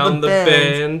round the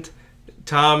bend.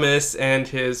 Thomas and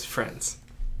his friends.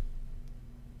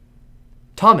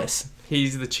 Thomas.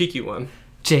 He's the cheeky one.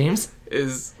 James.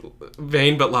 Is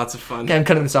vain but lots of fun. Okay, I'm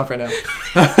cutting this off right now.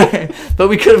 But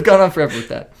we could have gone on forever with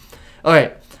that. All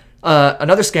right.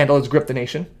 Another scandal is Grip the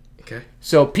Nation. Okay.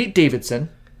 So Pete Davidson,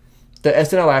 the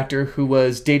SNL actor who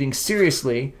was dating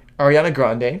seriously Ariana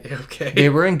Grande. Okay. They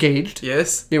were engaged.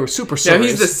 Yes. They were super serious. Yeah,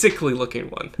 he's the sickly looking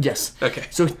one. Yes. Okay.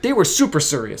 So they were super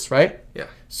serious, right? Yeah.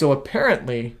 So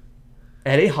apparently,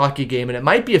 at a hockey game, and it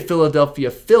might be a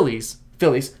Philadelphia Flyers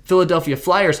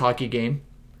hockey game.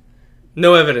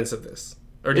 No evidence of this.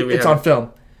 Or do we It's have on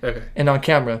film Okay. and on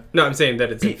camera. No, I'm saying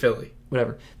that it's in Philly.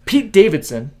 Whatever. Pete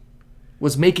Davidson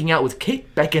was making out with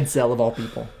Kate Beckinsale, of all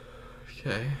people.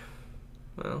 Okay.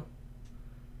 Well,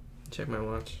 check my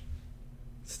watch.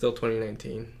 It's still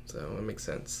 2019, so it makes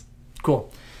sense.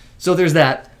 Cool. So there's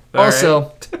that. All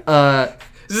also,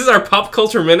 This is our pop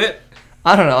culture minute.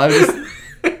 I don't know.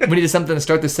 We needed something to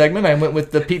start this segment. I went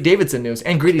with the Pete Davidson news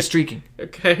and gritty streaking.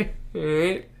 Okay. All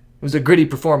right. It was a gritty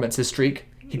performance, his streak.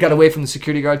 He got away from the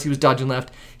security guards. He was dodging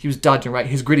left. He was dodging right.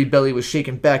 His gritty belly was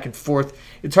shaking back and forth.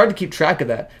 It's hard to keep track of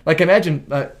that. Like, imagine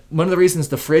one of the reasons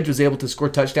the Fridge was able to score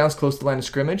touchdowns close to the line of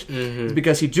scrimmage is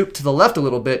because he juked to the left a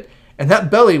little bit, and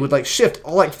that belly would, like, shift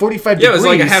all, like, 45 degrees. Yeah, it was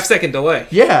like a half-second delay.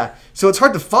 Yeah. So it's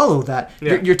hard to follow that.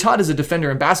 Yeah. You're taught as a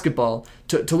defender in basketball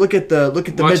to look at the Watch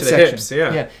midsection. the hips,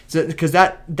 yeah. Yeah. So, because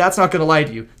that's not going to lie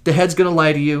to you. The head's going to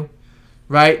lie to you,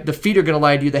 right? The feet are going to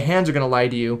lie to you. The hands are going to lie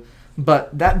to you.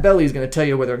 But that belly is going to tell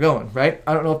you where they're going, right?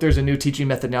 I don't know if there's a new teaching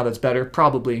method now that's better,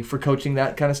 probably, for coaching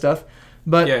that kind of stuff.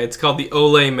 But Yeah, it's called the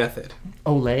Olay method.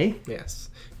 Olay? Yes.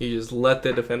 You just let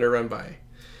the defender run by.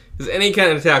 Because any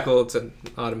kind of tackle, it's an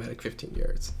automatic 15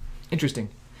 yards. Interesting.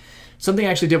 Something I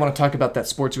actually did want to talk about that's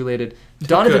sports-related.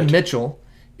 Donovan Good. Mitchell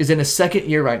is in his second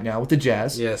year right now with the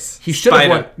Jazz. Yes. He should have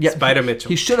won. Yeah, Spider Mitchell.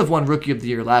 He should have won Rookie of the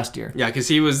Year last year. Yeah, because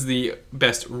he was the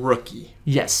best rookie.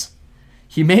 Yes.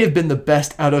 He may have been the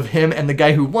best out of him and the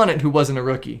guy who won it who wasn't a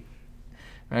rookie.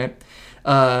 Right?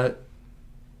 But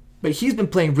he's been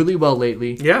playing really well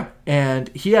lately. Yeah. And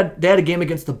they had a game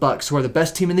against the Bucks, who are the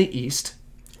best team in the East.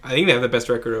 I think they have the best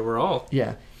record overall.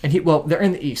 Yeah. And they're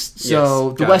in the East. So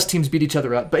Yes, the got West it. team beat each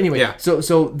other up. But anyway, Yeah.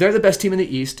 so they're the best team in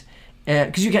the East.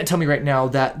 And because you can't tell me right now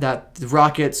that the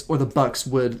Rockets or the Bucks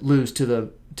would lose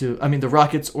the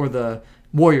Rockets or the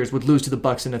Warriors would lose to the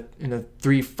Bucks in a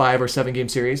 3, 5, or 7 game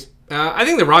series. I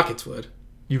think the Rockets would.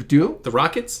 You do? The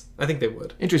Rockets? I think they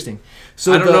would. Interesting.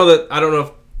 So I don't know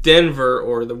if Denver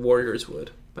or the Warriors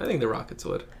would. But I think the Rockets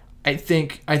would. I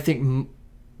think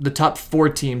the top 4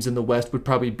 teams in the West would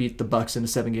probably beat the Bucks in a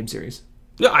 7 game series.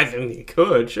 Yeah, I think they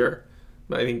could, sure.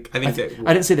 But I think they would.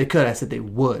 I didn't say they could. I said they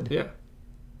would. Yeah.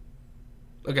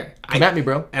 Okay. Come at me,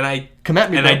 bro. Come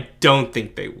at me, bro. I don't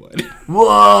think they would.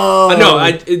 Whoa.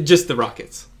 No, just the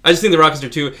Rockets. I just think the Rockets are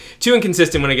too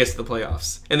inconsistent when it gets to the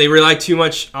playoffs, and they rely too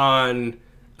much on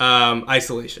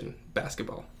isolation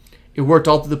basketball. It worked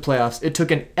all through the playoffs. It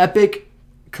took an epic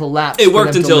collapse. It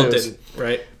worked for them to until it lose. didn't,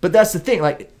 right? But that's the thing.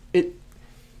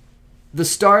 The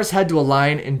stars had to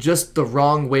align in just the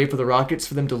wrong way for the Rockets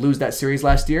for them to lose that series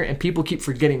last year, and people keep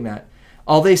forgetting that.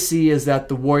 All they see is that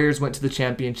the Warriors went to the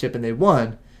championship and they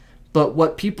won. But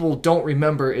what people don't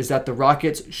remember is that the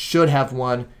Rockets should have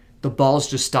won. The balls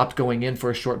just stopped going in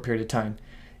for a short period of time.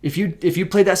 If you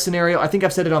played that scenario, I think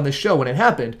I've said it on this show when it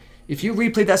happened. If you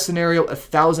replayed that scenario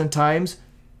 1,000 times,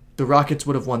 the Rockets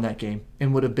would have won that game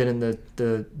and would have been in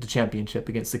the championship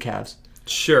against the Cavs.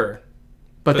 Sure.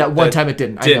 But that one time it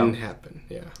didn't. Didn't happen.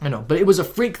 Yeah. I know. But it was a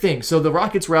freak thing. So the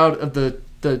Rockets were out of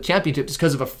the championship just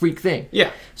because of a freak thing.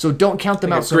 Yeah. So don't count them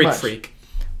Like out a so Greek much. freak.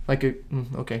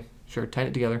 Okay, sure, tying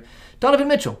it together. Donovan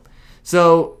Mitchell.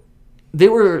 So they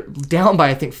were down by,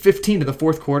 I think, 15 to the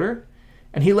fourth quarter,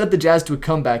 and he led the Jazz to a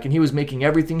comeback, and he was making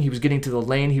everything. He was getting to the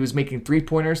lane. He was making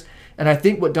three-pointers. And I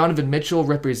think what Donovan Mitchell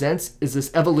represents is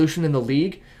this evolution in the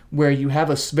league where you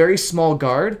have a very small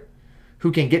guard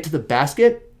who can get to the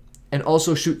basket and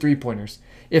also shoot three-pointers.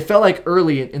 It felt like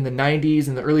early in the 90s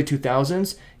and the early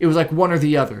 2000s, it was like one or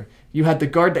the other. You had the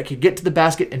guard that could get to the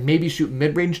basket and maybe shoot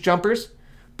mid-range jumpers,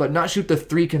 but not shoot the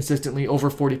three consistently over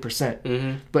 40%.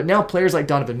 Mm-hmm. But now players like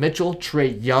Donovan Mitchell,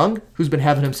 Trae Young, who's been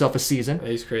having himself a season,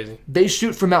 He's crazy. they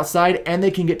shoot from outside and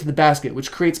they can get to the basket,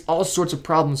 which creates all sorts of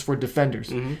problems for defenders.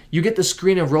 Mm-hmm. You get the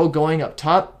screen and roll going up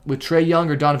top with Trae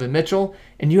Young or Donovan Mitchell,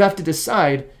 and you have to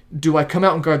decide, do I come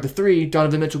out and guard the three?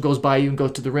 Donovan Mitchell goes by you and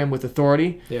goes to the rim with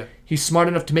authority. Yeah. He's smart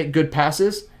enough to make good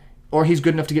passes, or he's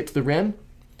good enough to get to the rim.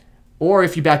 Or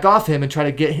if you back off him and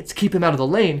try to keep him out of the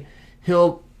lane,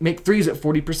 he'll make threes at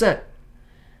 40%.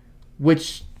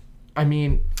 Which, I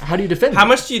mean, how do you defend How that?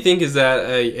 much do you think is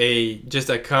that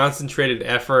just a concentrated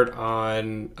effort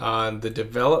on the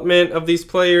development of these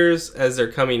players as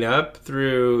they're coming up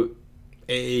through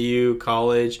AAU,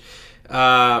 college,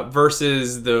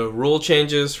 versus the rule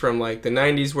changes from like the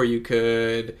 90s where you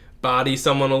could body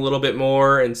someone a little bit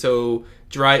more, and so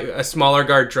a smaller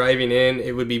guard driving in,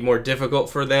 it would be more difficult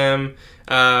for them.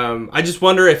 I just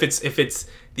wonder if it's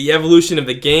the evolution of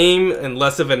the game and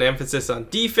less of an emphasis on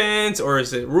defense, or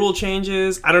is it rule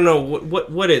changes? I don't know.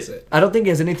 What is it? I don't think it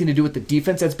has anything to do with the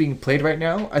defense that's being played right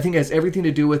now. I think it has everything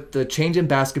to do with the change in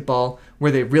basketball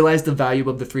where they realize the value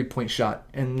of the three-point shot.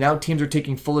 And now teams are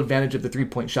taking full advantage of the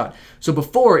three-point shot. So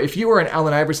before, if you were an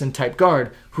Allen Iverson type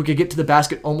guard who could get to the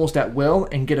basket almost at will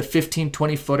and get a 15,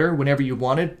 20-footer whenever you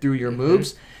wanted through your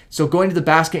moves, so going to the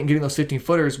basket and getting those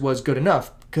 15-footers was good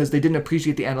enough because they didn't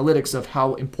appreciate the analytics of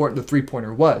how important the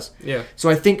three-pointer was. Yeah. So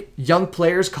I think young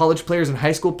players, college players, and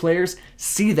high school players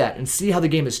see that and see how the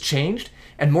game has changed.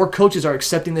 And more coaches are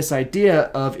accepting this idea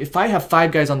of, if I have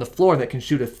 5 guys on the floor that can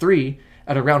shoot a 3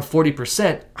 at around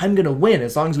 40%, I'm going to win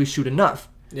as long as we shoot enough.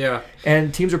 Yeah.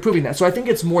 And teams are proving that. So I think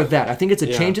it's more that. I think it's a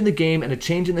Yeah. change in the game and a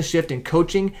change in the shift in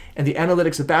coaching and the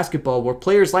analytics of basketball, where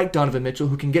players like Donovan Mitchell,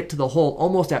 who can get to the hole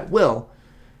almost at will,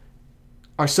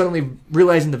 are suddenly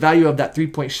realizing the value of that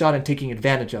three-point shot and taking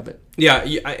advantage of it. Yeah,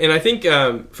 and I think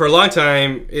for a long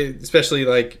time, especially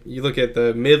like you look at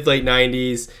the mid-late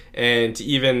 90s and to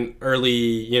even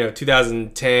early,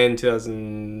 2010,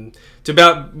 2000, to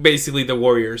about basically the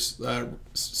Warriors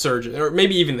surge, or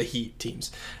maybe even the Heat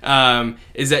teams,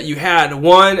 is that you had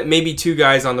one, maybe 2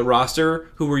 guys on the roster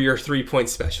who were your three-point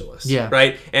specialists. Yeah.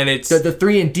 Right? And it's... The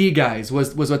 3 and D guys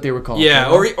was what they were called. Yeah,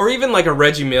 right? or even like a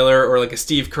Reggie Miller or like a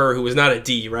Steve Kerr, who was not a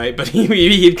D, right? But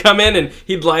he'd come in and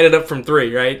he'd light it up from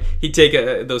 3, right? He'd take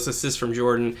those assists from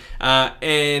Jordan.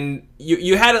 And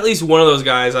you had at least one of those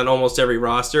guys on almost every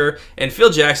roster. And Phil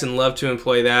Jackson loved to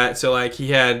employ that. So like he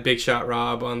had Big Shot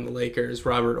Rob on the Lakers,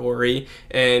 Robert Horry.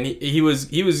 And he was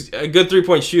a good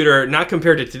three-point shooter, not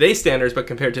compared to today's standards, but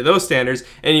compared to those standards.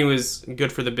 And he was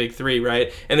good for the big 3,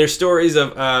 right? And there's stories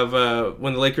of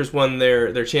when the Lakers won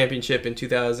their championship in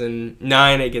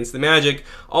 2009 against the Magic.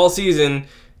 All season,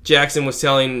 Jackson was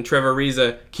telling Trevor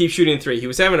Ariza, keep shooting 3. He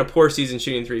was having a poor season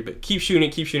shooting 3, but keep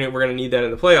shooting it. We're going to need that in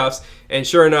the playoffs. And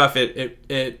sure enough,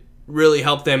 it really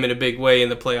helped them in a big way in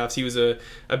the playoffs. He was a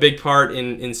big part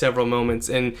in several moments.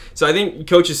 And so I think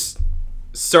coaches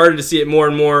started to see it more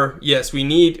and more. Yes, we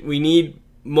need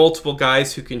multiple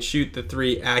guys who can shoot the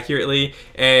 3 accurately,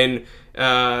 and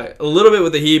a little bit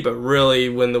with the Heat, but really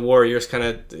when the Warriors kind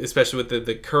of, especially with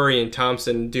the Curry and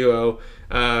Thompson duo,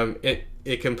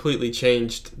 it completely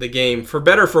changed the game for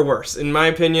better, for worse. In my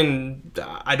opinion,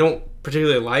 I don't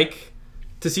particularly like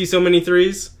to see so many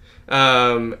threes,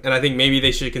 and I think maybe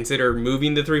they should consider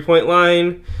moving the 3-point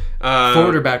line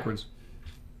Forward or backwards?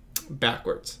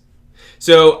 Backwards.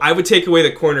 So I would take away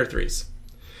the corner threes.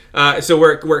 So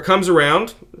where it comes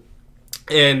around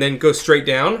and then goes straight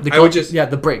down,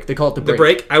 the break. They call it the break. The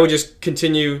break, I would just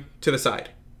continue to the side.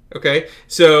 Okay?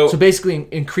 So basically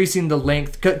increasing the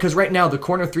length, because right now the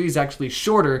corner 3 is actually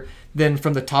shorter than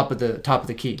from the top of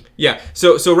the key. Yeah.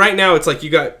 So right now it's like you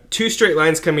got 2 straight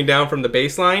lines coming down from the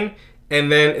baseline,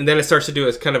 and then it starts to do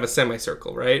as kind of a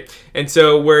semicircle, right? And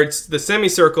so where it's the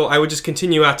semicircle, I would just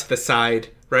continue out to the side,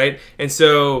 right? And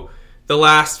so the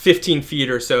last 15 feet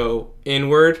or so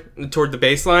inward toward the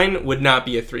baseline would not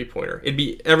be a 3-pointer. It'd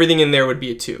be, everything in there would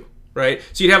be a 2, right?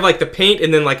 So you'd have like the paint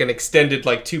and then like an extended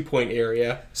like 2-point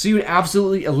area. So you would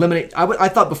absolutely eliminate. I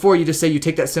thought before you just say you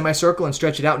take that semicircle and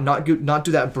stretch it out and not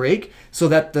do that break, so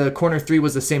that the corner 3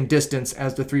 was the same distance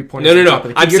as the 3-pointer. No. You're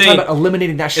talking about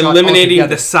eliminating that shot. Eliminating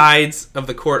altogether. the sides of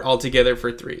the court altogether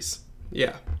for 3s.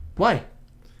 Yeah. Why?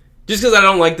 Just because I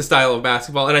don't like the style of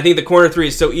basketball, and I think the corner 3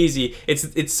 is so easy.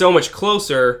 It's so much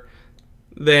closer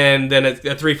than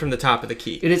a 3 from the top of the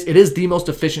key. It is the most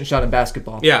efficient shot in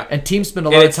basketball. Yeah. And teams spend a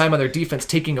lot of time on their defense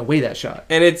taking away that shot.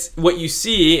 And it's what you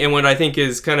see, and what I think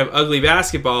is kind of ugly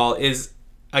basketball, is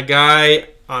a guy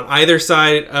on either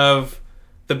side of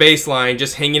the baseline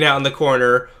just hanging out in the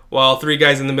corner while 3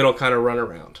 guys in the middle kind of run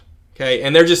around. Okay?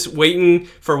 And they're just waiting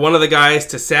for one of the guys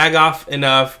to sag off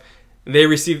enough They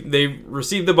receive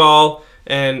the ball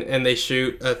and they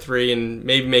shoot a three and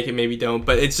maybe make it, maybe don't.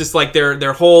 But it's just like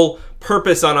their whole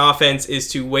purpose on offense is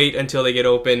to wait until they get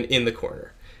open in the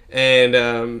corner.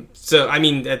 And so I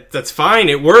mean that's fine.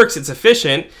 It works. It's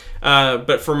efficient.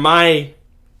 But for my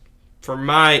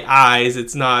eyes,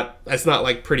 it's not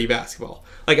like pretty basketball.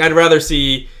 Like I'd rather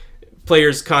see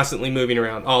players constantly moving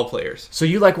around, all players. So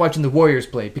you like watching the Warriors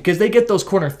play because they get those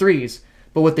corner threes,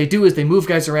 but what they do is they move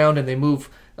guys around and they move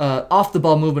off the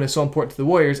ball. Movement is so important to the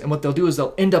Warriors, and what they'll do is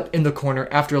they'll end up in the corner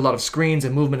after a lot of screens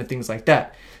and movement and things like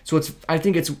that. So I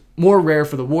think it's more rare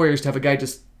for the Warriors to have a guy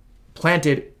just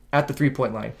planted at the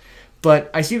 3-point line. But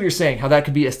I see what you're saying, how that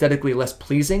could be aesthetically less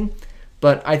pleasing,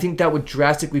 but I think that would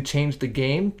drastically change the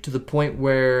game to the point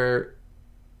where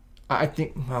I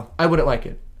wouldn't like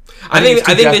it. I think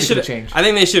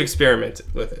they should experiment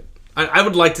with it. I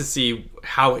would like to see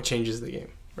how it changes the game,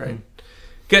 right?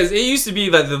 Because it used to be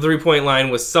that the 3-point line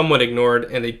was somewhat ignored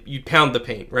and you'd pound the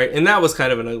paint, right? And that was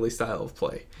kind of an ugly style of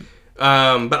play.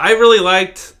 But I really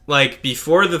liked, like,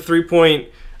 before the 3-point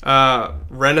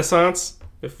renaissance,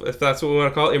 if that's what we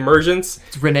want to call it, emergence.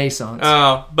 It's renaissance.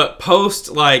 But post,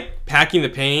 like, packing the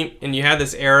paint, and you had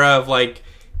this era of, like,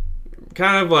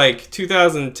 kind of like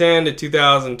 2010 to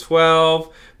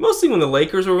 2012, mostly when the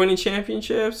Lakers were winning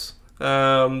championships.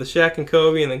 The Shaq and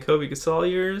Kobe and then Kobe Gasol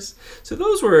years. So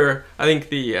those were, I think,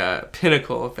 the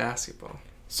pinnacle of basketball.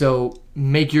 So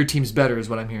make your teams better is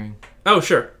what I'm hearing. Oh,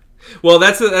 sure. Well,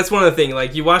 that's one of the things.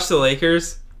 Like, you watch the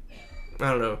Lakers, I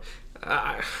don't know.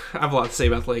 I have a lot to say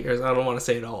about the Lakers. I don't want to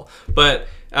say it all. But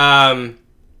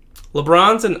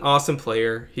LeBron's an awesome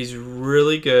player. He's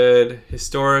really good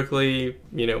historically.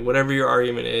 You know, whatever your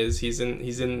argument is, he's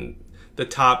in the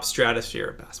top stratosphere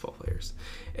of basketball players.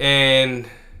 And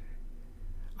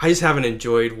I just haven't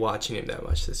enjoyed watching him that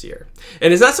much this year.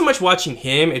 And it's not so much watching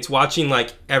him, it's watching,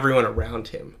 like, everyone around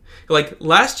him. Like,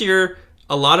 last year,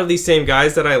 a lot of these same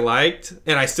guys that I liked,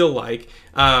 and I still like,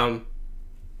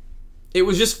 it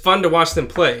was just fun to watch them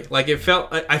play. Like,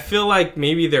 I feel like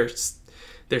maybe they're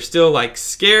still, like,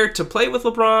 scared to play with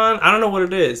LeBron. I don't know what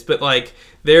it is, but, like,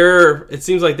 it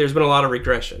seems like there's been a lot of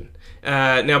regression.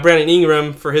 Now, Brandon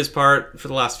Ingram, for his part, for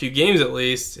the last few games at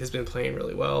least, has been playing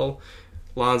really well.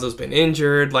 Lonzo's been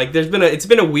injured. Like, it's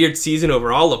been a weird season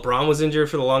overall. LeBron was injured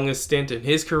for the longest stint in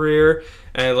his career,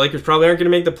 and the Lakers probably aren't going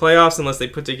to make the playoffs unless they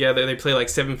play like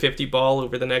 750 ball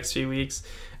over the next few weeks,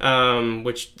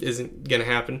 which isn't going to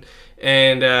happen.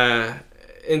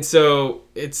 And so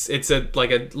it's a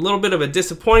little bit of a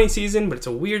disappointing season, but it's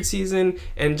a weird season,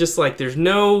 and just like it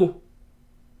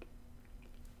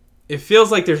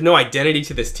feels like there's no identity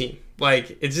to this team.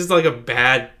 Like, it's just like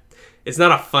it's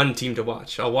not a fun team to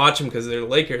watch. I'll watch them because they're the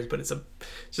Lakers, but it's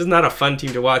just not a fun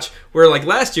team to watch. Where, like,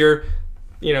 last year,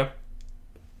 you know,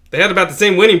 they had about the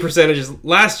same winning percentages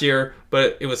last year,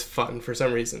 but it was fun for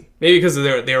some reason. Maybe because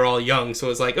they were all young, so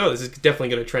it's like, oh, this is definitely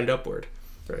going to trend upward.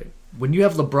 Right. When you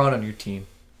have LeBron on your team,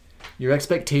 your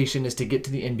expectation is to get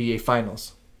to the NBA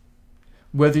Finals.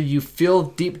 Whether you feel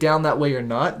deep down that way or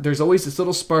not, there's always this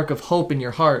little spark of hope in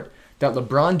your heart that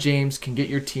LeBron James can get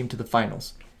your team to the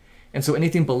finals. And so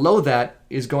anything below that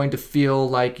is going to feel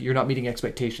like you're not meeting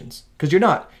expectations. Because you're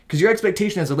not. Because your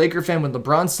expectation as a Laker fan when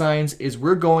LeBron signs is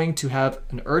we're going to have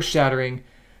an earth-shattering,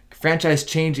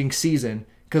 franchise-changing season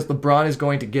because LeBron is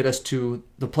going to get us to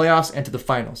the playoffs and to the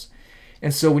finals.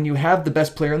 And so when you have the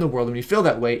best player in the world, when you feel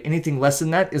that way, anything less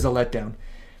than that is a letdown.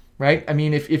 Right? I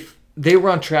mean, if they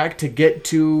were on track to get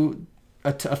to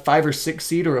a 5 or 6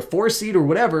 seed or a 4 seed or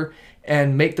whatever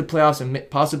and make the playoffs and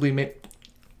possibly make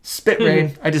spit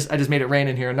rain. I just made it rain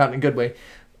in here, not in a good way.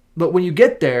 But when you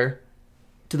get there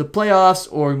to the playoffs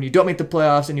or when you don't make the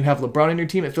playoffs and you have LeBron on your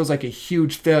team, it feels like a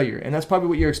huge failure. And that's probably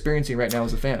what you're experiencing right now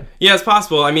as a fan. Yeah, it's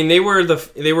possible. I mean, they were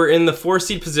in the 4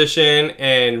 seed position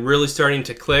and really starting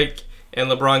to click, and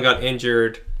LeBron got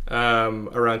injured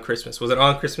around Christmas. Was it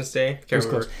on Christmas Day? It was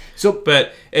close. So,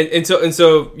 but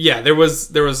so yeah, there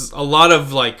was a lot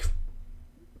of, like,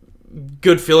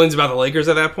 good feelings about the Lakers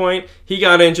at that point. He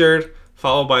got injured,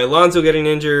 followed by Lonzo getting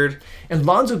injured. And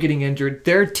Lonzo getting injured,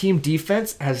 their team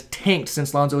defense has tanked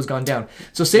since Lonzo has gone down.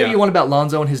 So say what you want about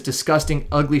Lonzo and his disgusting,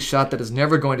 ugly shot that is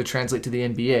never going to translate to the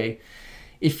NBA.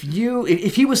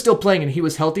 If he was still playing and he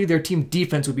was healthy, their team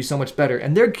defense would be so much better.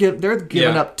 And they're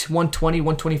giving up 120,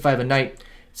 125 a night.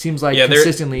 Seems like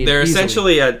consistently. They're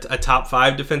essentially a top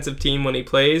 5 defensive team when he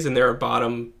plays, and they're a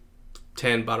bottom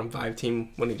 10, bottom 5 team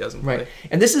when he doesn't play. Right.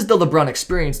 And this is the LeBron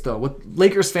experience, though. What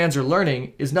Lakers fans are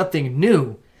learning is nothing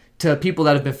new to people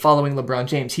that have been following LeBron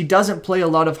James. He doesn't play a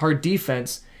lot of hard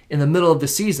defense in the middle of the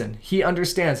season. He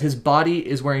understands his body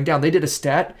is wearing down. They did a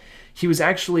stat. His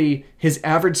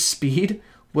average speed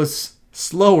was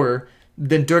slower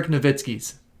than Dirk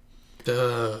Nowitzki's.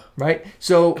 Duh. Right?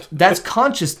 So that's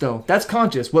conscious, though. That's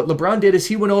conscious. What LeBron did is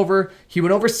he went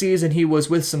overseas and he was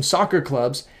with some soccer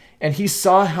clubs, and he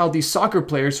saw how these soccer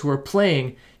players who are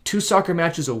playing 2 soccer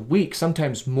matches a week,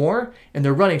 sometimes more, and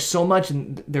they're running so much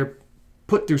and they're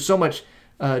put through so much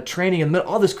training and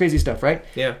all this crazy stuff, right?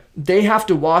 Yeah. They have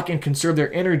to walk and conserve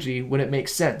their energy when it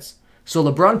makes sense. So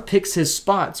LeBron picks his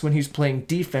spots when he's playing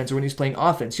defense or when he's playing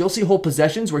offense. You'll see whole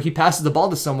possessions where he passes the ball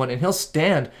to someone and he'll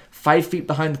stand 5 feet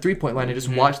behind the three-point line and just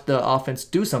watch the offense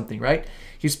do something, right?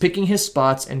 He's picking his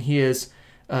spots and he is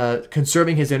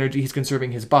conserving his energy. He's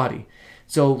conserving his body.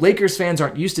 So Lakers fans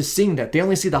aren't used to seeing that. They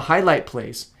only see the highlight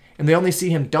plays. And they only see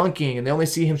him dunking, and they only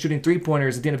see him shooting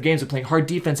three-pointers at the end of games and playing hard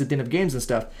defense at the end of games and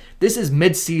stuff. This is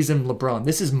mid-season LeBron.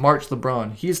 This is March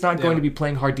LeBron. He is not going to be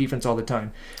playing hard defense all the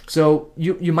time. So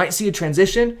you might see a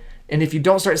transition, and if you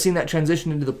don't start seeing that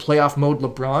transition into the playoff mode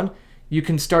LeBron, you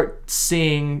can start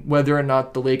seeing whether or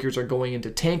not the Lakers are going into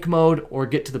tank mode or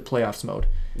get to the playoffs mode.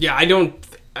 Yeah,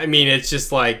 I mean, it's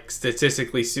just like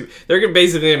statistically, they're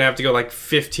basically going to have to go like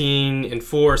 15-4,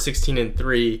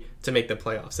 16-3 to make the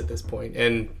playoffs at this point.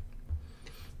 And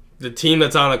the team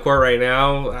that's on the court right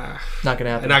now, not going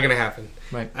to happen. Not going to happen.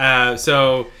 Right.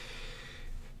 So,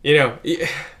 you know,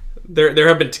 there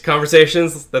have been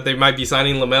conversations that they might be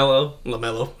signing LaMelo.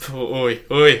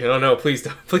 Oh no, please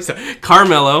don't.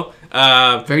 Carmelo.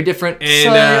 Very different.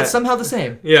 And somehow the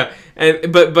same. Yeah,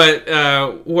 and but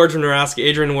Adrian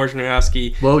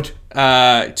Wojnarowski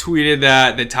tweeted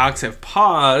that the talks have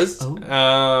paused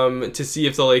to see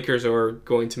if the Lakers are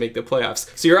going to make the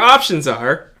playoffs. So your options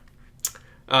are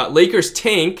Lakers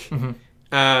tank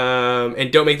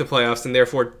and don't make the playoffs and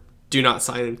therefore do not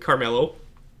sign Carmelo,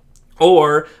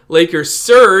 or Lakers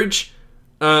surge,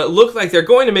 look like they're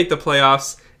going to make the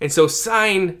playoffs and so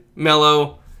sign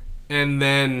Melo and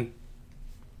then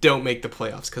don't make the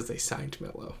playoffs because they signed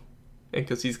Melo and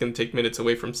because he's going to take minutes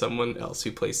away from someone else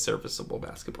who plays serviceable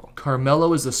basketball.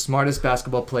 Carmelo is the smartest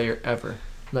basketball player ever.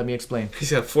 Let me explain.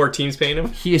 He's got 4 teams paying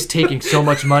him. He is taking so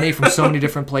much money from so many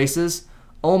different places.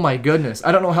 Oh my goodness.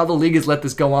 I don't know how the league has let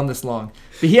this go on this long.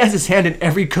 But he has his hand in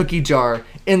every cookie jar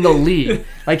in the league.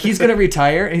 Like, he's going to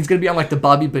retire and he's going to be on like the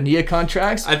Bobby Bonilla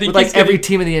contracts with like every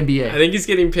team in the NBA. I think he's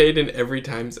getting paid in every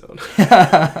time zone.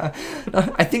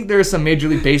 I think there are some Major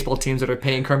League Baseball teams that are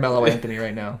paying Carmelo Anthony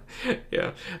right now.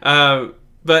 Yeah.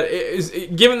 But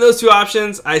given those 2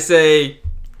 options, I say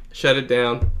shut it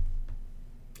down.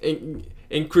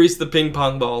 Increase the ping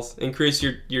pong balls. Increase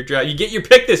your draft. You get your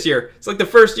pick this year. It's like the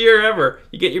first year ever.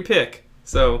 You get your pick.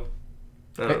 So,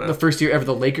 I don't know. The first year ever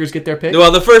the Lakers get their pick?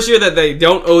 Well, the first year that they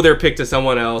don't owe their pick to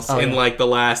someone else like the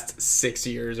last 6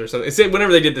 years or something. It's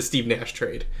whenever they did the Steve Nash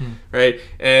trade, right?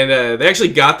 And they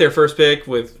actually got their first pick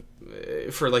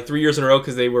for like 3 years in a row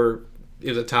because it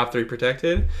was a top 3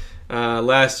 protected.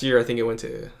 Last year, I think it was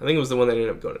the one that ended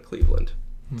up going to Cleveland.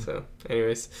 So,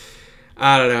 anyways,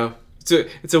 I don't know.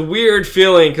 It's a weird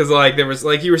feeling because, like, there was,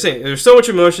 like you were saying, there's so much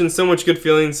emotion, so much good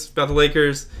feelings about the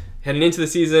Lakers heading into the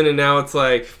season, and now it's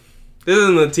like, this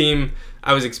isn't the team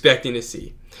I was expecting to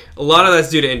see. A lot of that's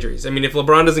due to injuries. I mean, if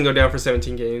LeBron doesn't go down for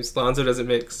 17 games, Lonzo doesn't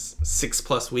miss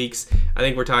 6+ weeks, I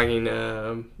think we're talking,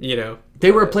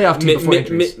 They were a playoff team before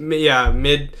injuries.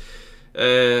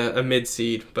 A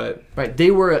mid-seed, but... Right, they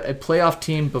were a playoff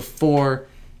team before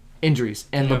injuries,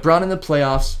 and LeBron in the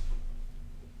playoffs...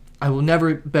 I will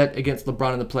never bet against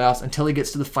LeBron in the playoffs until he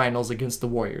gets to the finals against the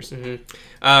Warriors.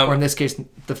 Or in this case,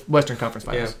 the Western Conference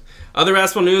Finals. Yeah. Other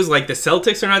basketball news, like the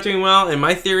Celtics are not doing well, and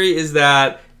my theory is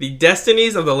that the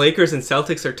destinies of the Lakers and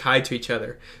Celtics are tied to each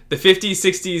other. The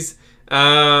 50s,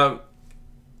 60s,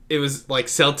 it was like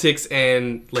Celtics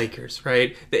and Lakers,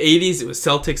 right? The 80s, it was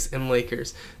Celtics and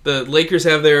Lakers. The Lakers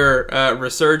have their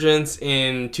resurgence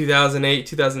in 2008,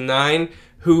 2009.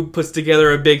 Who puts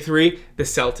together a big 3? The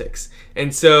Celtics.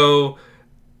 And so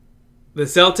the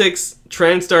Celtics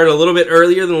trend started a little bit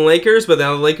earlier than the Lakers, but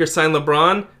now the Lakers signed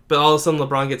LeBron, but all of a sudden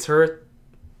LeBron gets hurt.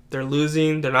 They're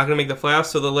losing. They're not going to make the playoffs.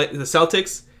 So the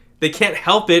Celtics, they can't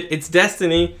help it. It's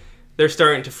destiny. They're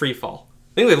starting to free fall.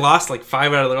 I think they lost like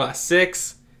 5 out of their last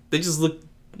 6. They just look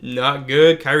not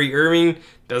good. Kyrie Irving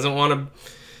doesn't want to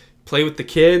play with the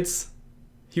kids.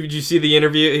 Did you see the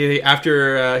interview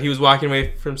after he was walking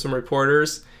away from some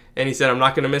reporters, and he said, "I'm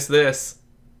not going to miss this."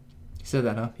 He said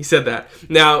that, huh? He said that.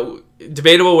 Now,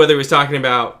 debatable whether he was talking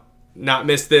about not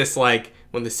miss this like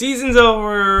when the season's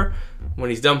over, when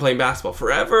he's done playing basketball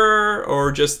forever,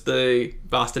 or just the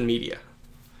Boston media.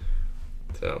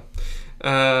 So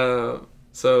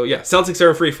yeah, Celtics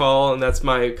are in free fall, and that's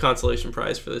my consolation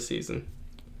prize for this season.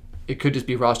 It could just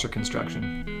be roster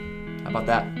construction. How about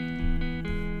that?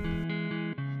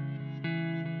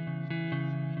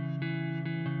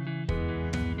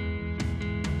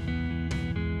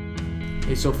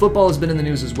 Okay, so football has been in the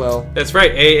news as well. That's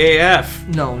right,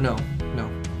 AAF. No. No,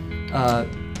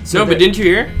 but didn't you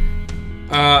hear?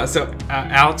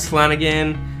 Alex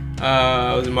Flanagan,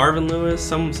 was it Marvin Lewis?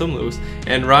 Some Lewis.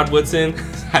 And Rod Woodson,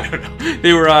 I don't know.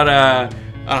 They were on a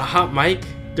hot mic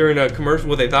during a commercial,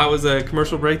 what they thought was a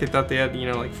commercial break. They thought they had,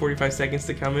 like 45 seconds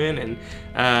to come in. And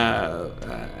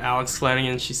Alex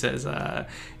Flanagan, she says, and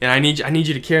I need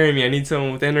you to carry me. I need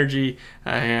someone with energy.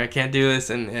 I can't do this.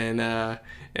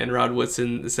 And Rod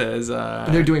Woodson says,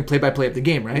 and they're doing play-by-play of the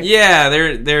game, right? Yeah,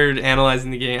 they're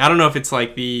analyzing the game. I don't know if it's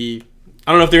like I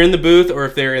don't know if they're in the booth or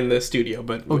if they're in the studio,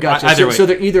 but gotcha. Either way. So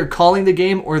they're either calling the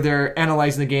game or they're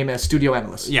analyzing the game as studio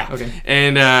analysts. Yeah. Okay.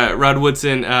 And Rod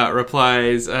Woodson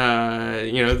replies,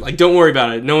 don't worry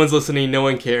about it. No one's listening. No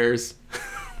one cares.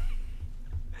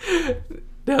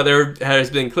 Now, there has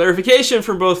been clarification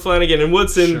from both Flanagan and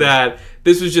Woodson that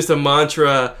this was just a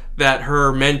mantra that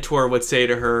her mentor would say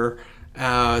to her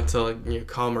to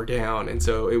calm her down. And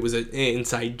so it was an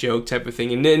inside joke type of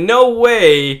thing. And in no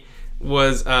way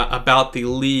was about the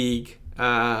league, the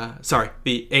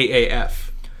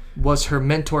AAF. Was her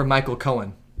mentor Michael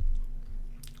Cohen?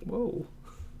 Whoa.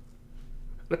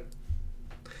 I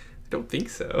don't think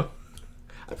so.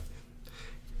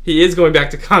 He is going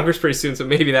back to Congress pretty soon, so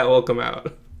maybe that will come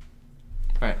out.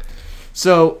 All right.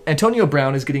 So Antonio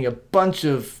Brown is getting a bunch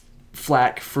of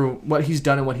flack for what he's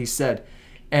done and what he said.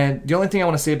 And the only thing I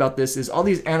want to say about this is all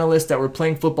these analysts that were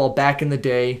playing football back in the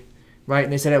day, right?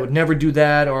 And they said I would never do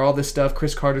that or all this stuff.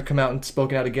 Chris Carter come out and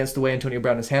spoken out against the way Antonio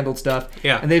Brown has handled stuff.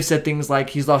 Yeah. And they've said things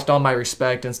like he's lost all my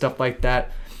respect and stuff like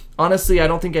that. Honestly, I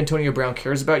don't think Antonio Brown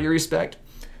cares about your respect.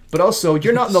 But also,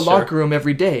 you're not in the locker room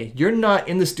every day. You're not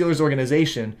in the Steelers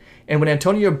organization. And when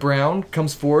Antonio Brown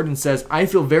comes forward and says, I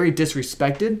feel very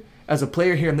disrespected as a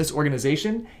player here in this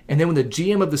organization, and then when the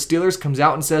GM of the Steelers comes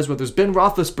out and says, well, there's Ben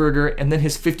Roethlisberger and then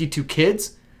his 52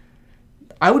 kids,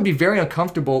 I would be very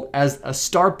uncomfortable as a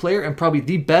star player and probably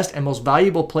the best and most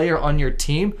valuable player on your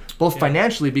team, both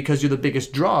financially because you're the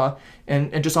biggest draw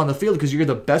and just on the field because you're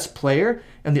the best player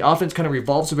and the offense kind of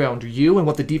revolves around you and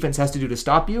what the defense has to do to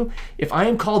stop you. If I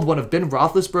am called one of Ben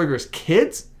Roethlisberger's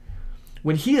kids,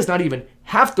 when he is not even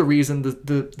half the reason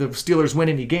the Steelers win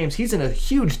any games, he's in a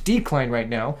huge decline right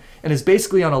now and is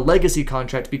basically on a legacy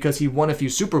contract because he won a few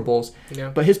Super Bowls.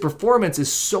 Yeah. But his performance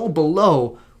is so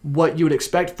below what you would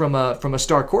expect from a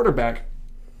star quarterback.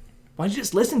 Why don't you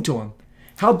just listen to him?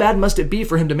 How bad must it be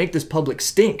for him to make this public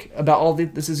stink about all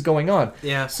this is going on?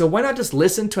 Yeah. So why not just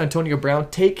listen to Antonio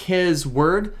Brown, take his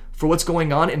word for what's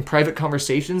going on in private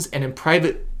conversations and in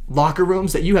private locker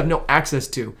rooms that you have no access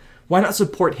to? Why not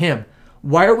support him?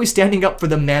 Why are we standing up for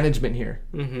the management here?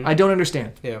 Mm-hmm. I don't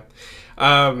understand. Yeah.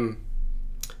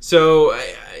 So,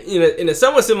 in a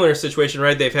somewhat similar situation,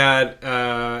 right, they've had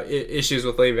issues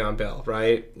with Le'Veon Bell,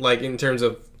 right? Like, in terms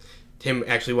of him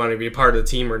actually wanting to be a part of the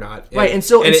team or not. Right,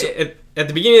 at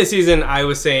the beginning of the season, I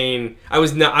was saying, I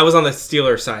was on the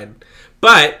Steelers side.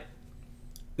 But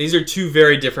these are two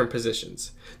very different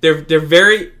positions. They're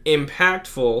very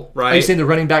impactful, right? Are you saying the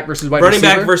running back versus wide receiver?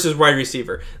 Running back versus wide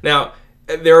receiver. Now,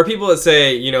 there are people that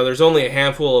say, there's only a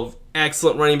handful of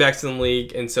excellent running backs in the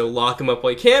league, and so lock them up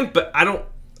while you can, but I don't...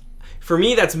 For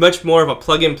me, that's much more of a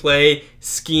plug-and-play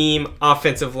scheme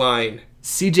offensive line.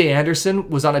 C.J. Anderson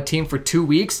was on a team for 2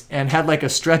 weeks and had like a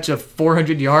stretch of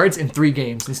 400 yards in 3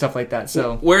 games and stuff like that.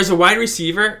 So, whereas a wide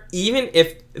receiver, even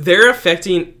if they're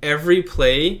affecting every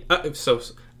play,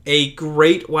 a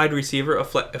great wide receiver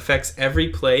affects every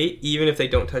play, even if they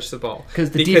don't touch the ball.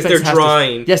 Because they're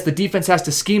drawing. The defense has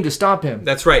to scheme to stop him.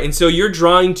 That's right. And so you're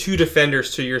drawing 2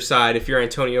 defenders to your side if you're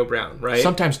Antonio Brown, right?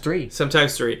 Sometimes 3.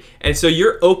 And so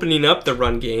you're opening up the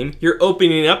run game. You're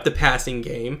opening up the passing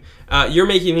game. You're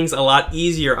making things a lot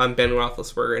easier on Ben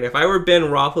Roethlisberger. And if I were Ben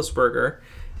Roethlisberger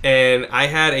and I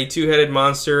had a 2-headed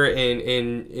monster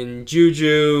in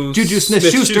Juju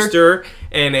Smith-Schuster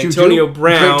and Antonio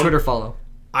Brown. Great Twitter follow.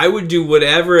 I would do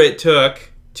whatever it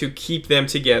took to keep them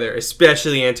together,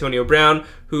 especially Antonio Brown,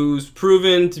 who's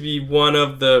proven to be one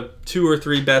of the 2 or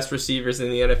 3 best receivers in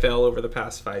the NFL over the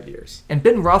past 5 years. And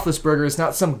Ben Roethlisberger is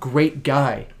not some great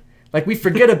guy. Like, we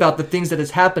forget about the things that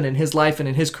has happened in his life and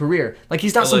in his career. Like,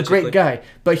 he's not some great guy,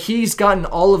 but he's gotten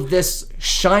all of this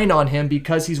shine on him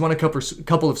because he's won a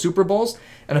couple of Super Bowls.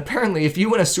 And apparently, if you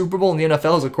win a Super Bowl in the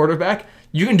NFL as a quarterback,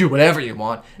 you can do whatever you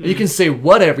want. Mm-hmm. You can say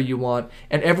whatever you want,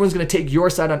 and everyone's going to take your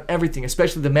side on everything,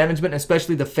 especially the management,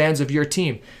 especially the fans of your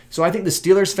team. So I think the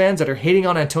Steelers fans that are hating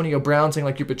on Antonio Brown, saying,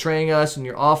 like, you're betraying us and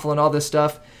you're awful and all this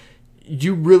stuff,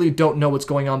 you really don't know what's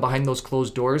going on behind those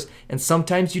closed doors, and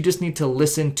sometimes you just need to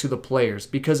listen to the players,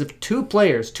 because if 2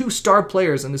 star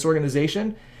players in this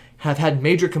organization have had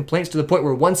major complaints to the point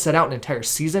where one set out an entire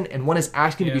season and one is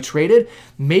asking to be traded,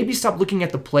 maybe stop looking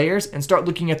at the players and start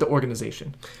looking at the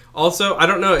organization. Also, I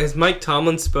don't know, has Mike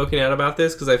Tomlin spoken out about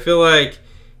this? Because I feel like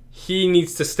he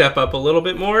needs to step up a little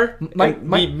bit more,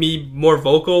 be more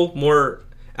vocal, more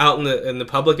out in the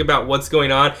public about what's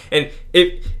going on. And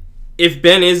if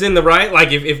Ben is in the right, like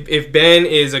if Ben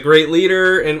is a great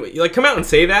leader, and like come out and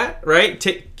say that, right?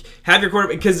 Have your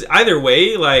quarterback, because either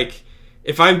way, like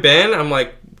if I'm Ben, I'm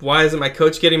like, why isn't my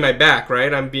coach getting my back,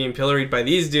 right? I'm being pilloried by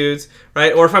these dudes,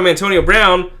 right? Or if I'm Antonio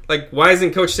Brown, like, why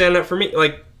isn't coach standing up for me?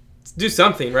 Like, do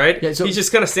something, right? Yeah, so he's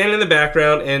just kind of standing in the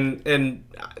background, and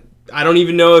I don't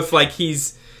even know if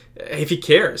he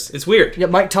cares. It's weird. Yeah,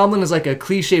 Mike Tomlin is like a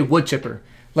cliche wood chipper.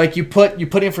 Like you put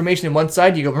information in one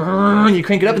side, you go, you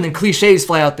crank it up, and then cliches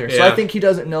fly out there. So I think he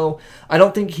doesn't know. I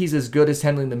don't think he's as good as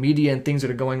handling the media and things that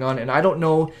are going on. And I don't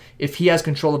know if he has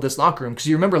control of this locker room. Because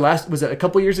you remember was it a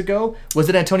couple years ago? Was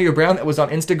it Antonio Brown that was on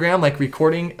Instagram, like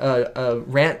recording a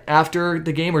rant after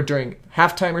the game or during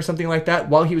halftime or something like that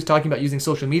while he was talking about using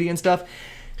social media and stuff?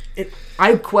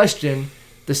 I question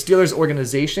the Steelers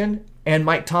organization and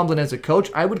Mike Tomlin as a coach.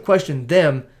 I would question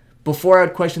them before I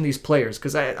would question these players,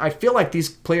 because I feel like these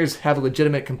players have a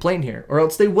legitimate complaint here, or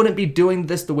else they wouldn't be doing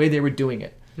this the way they were doing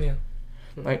it. Yeah.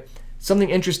 Right. Something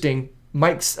interesting,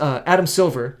 Adam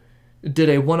Silver did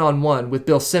a one-on-one with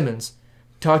Bill Simmons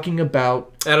talking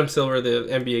about... Adam Silver, the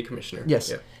NBA commissioner.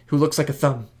 Yes, who looks like a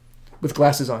thumb with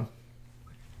glasses on.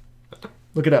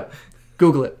 Look it up.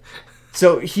 Google it.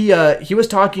 So he was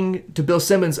talking to Bill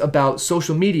Simmons about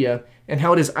social media and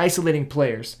how it is isolating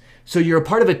players. So you're a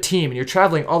part of a team and you're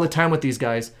traveling all the time with these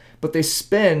guys, but they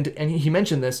spend, and he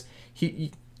mentioned this,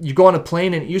 you go on a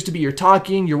plane and it used to be you're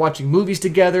talking, you're watching movies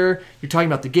together, you're talking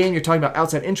about the game, you're talking about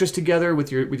outside interests together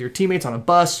with your teammates on a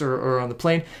bus or on the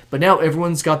plane, but now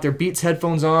everyone's got their Beats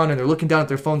headphones on and they're looking down at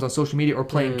their phones on social media or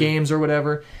playing games or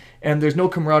whatever, and there's no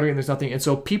camaraderie and there's nothing, and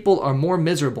so people are more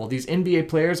miserable. These NBA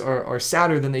players are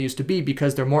sadder than they used to be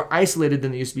because they're more isolated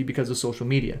than they used to be because of social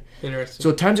media. Interesting.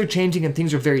 So times are changing and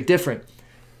things are very different.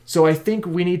 So I think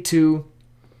we need to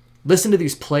listen to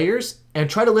these players and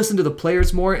try to listen to the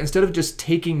players more instead of just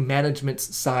taking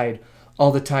management's side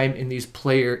all the time in these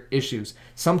player issues.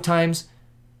 Sometimes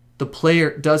the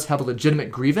player does have a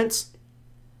legitimate grievance,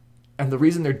 and the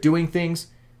reason they're doing things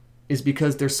is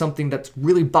because there's something that's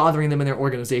really bothering them in their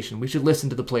organization. We should listen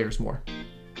to the players more.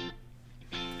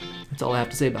 That's all I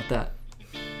have to say about that.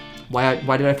 Why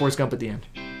did I Forrest Gump at the end?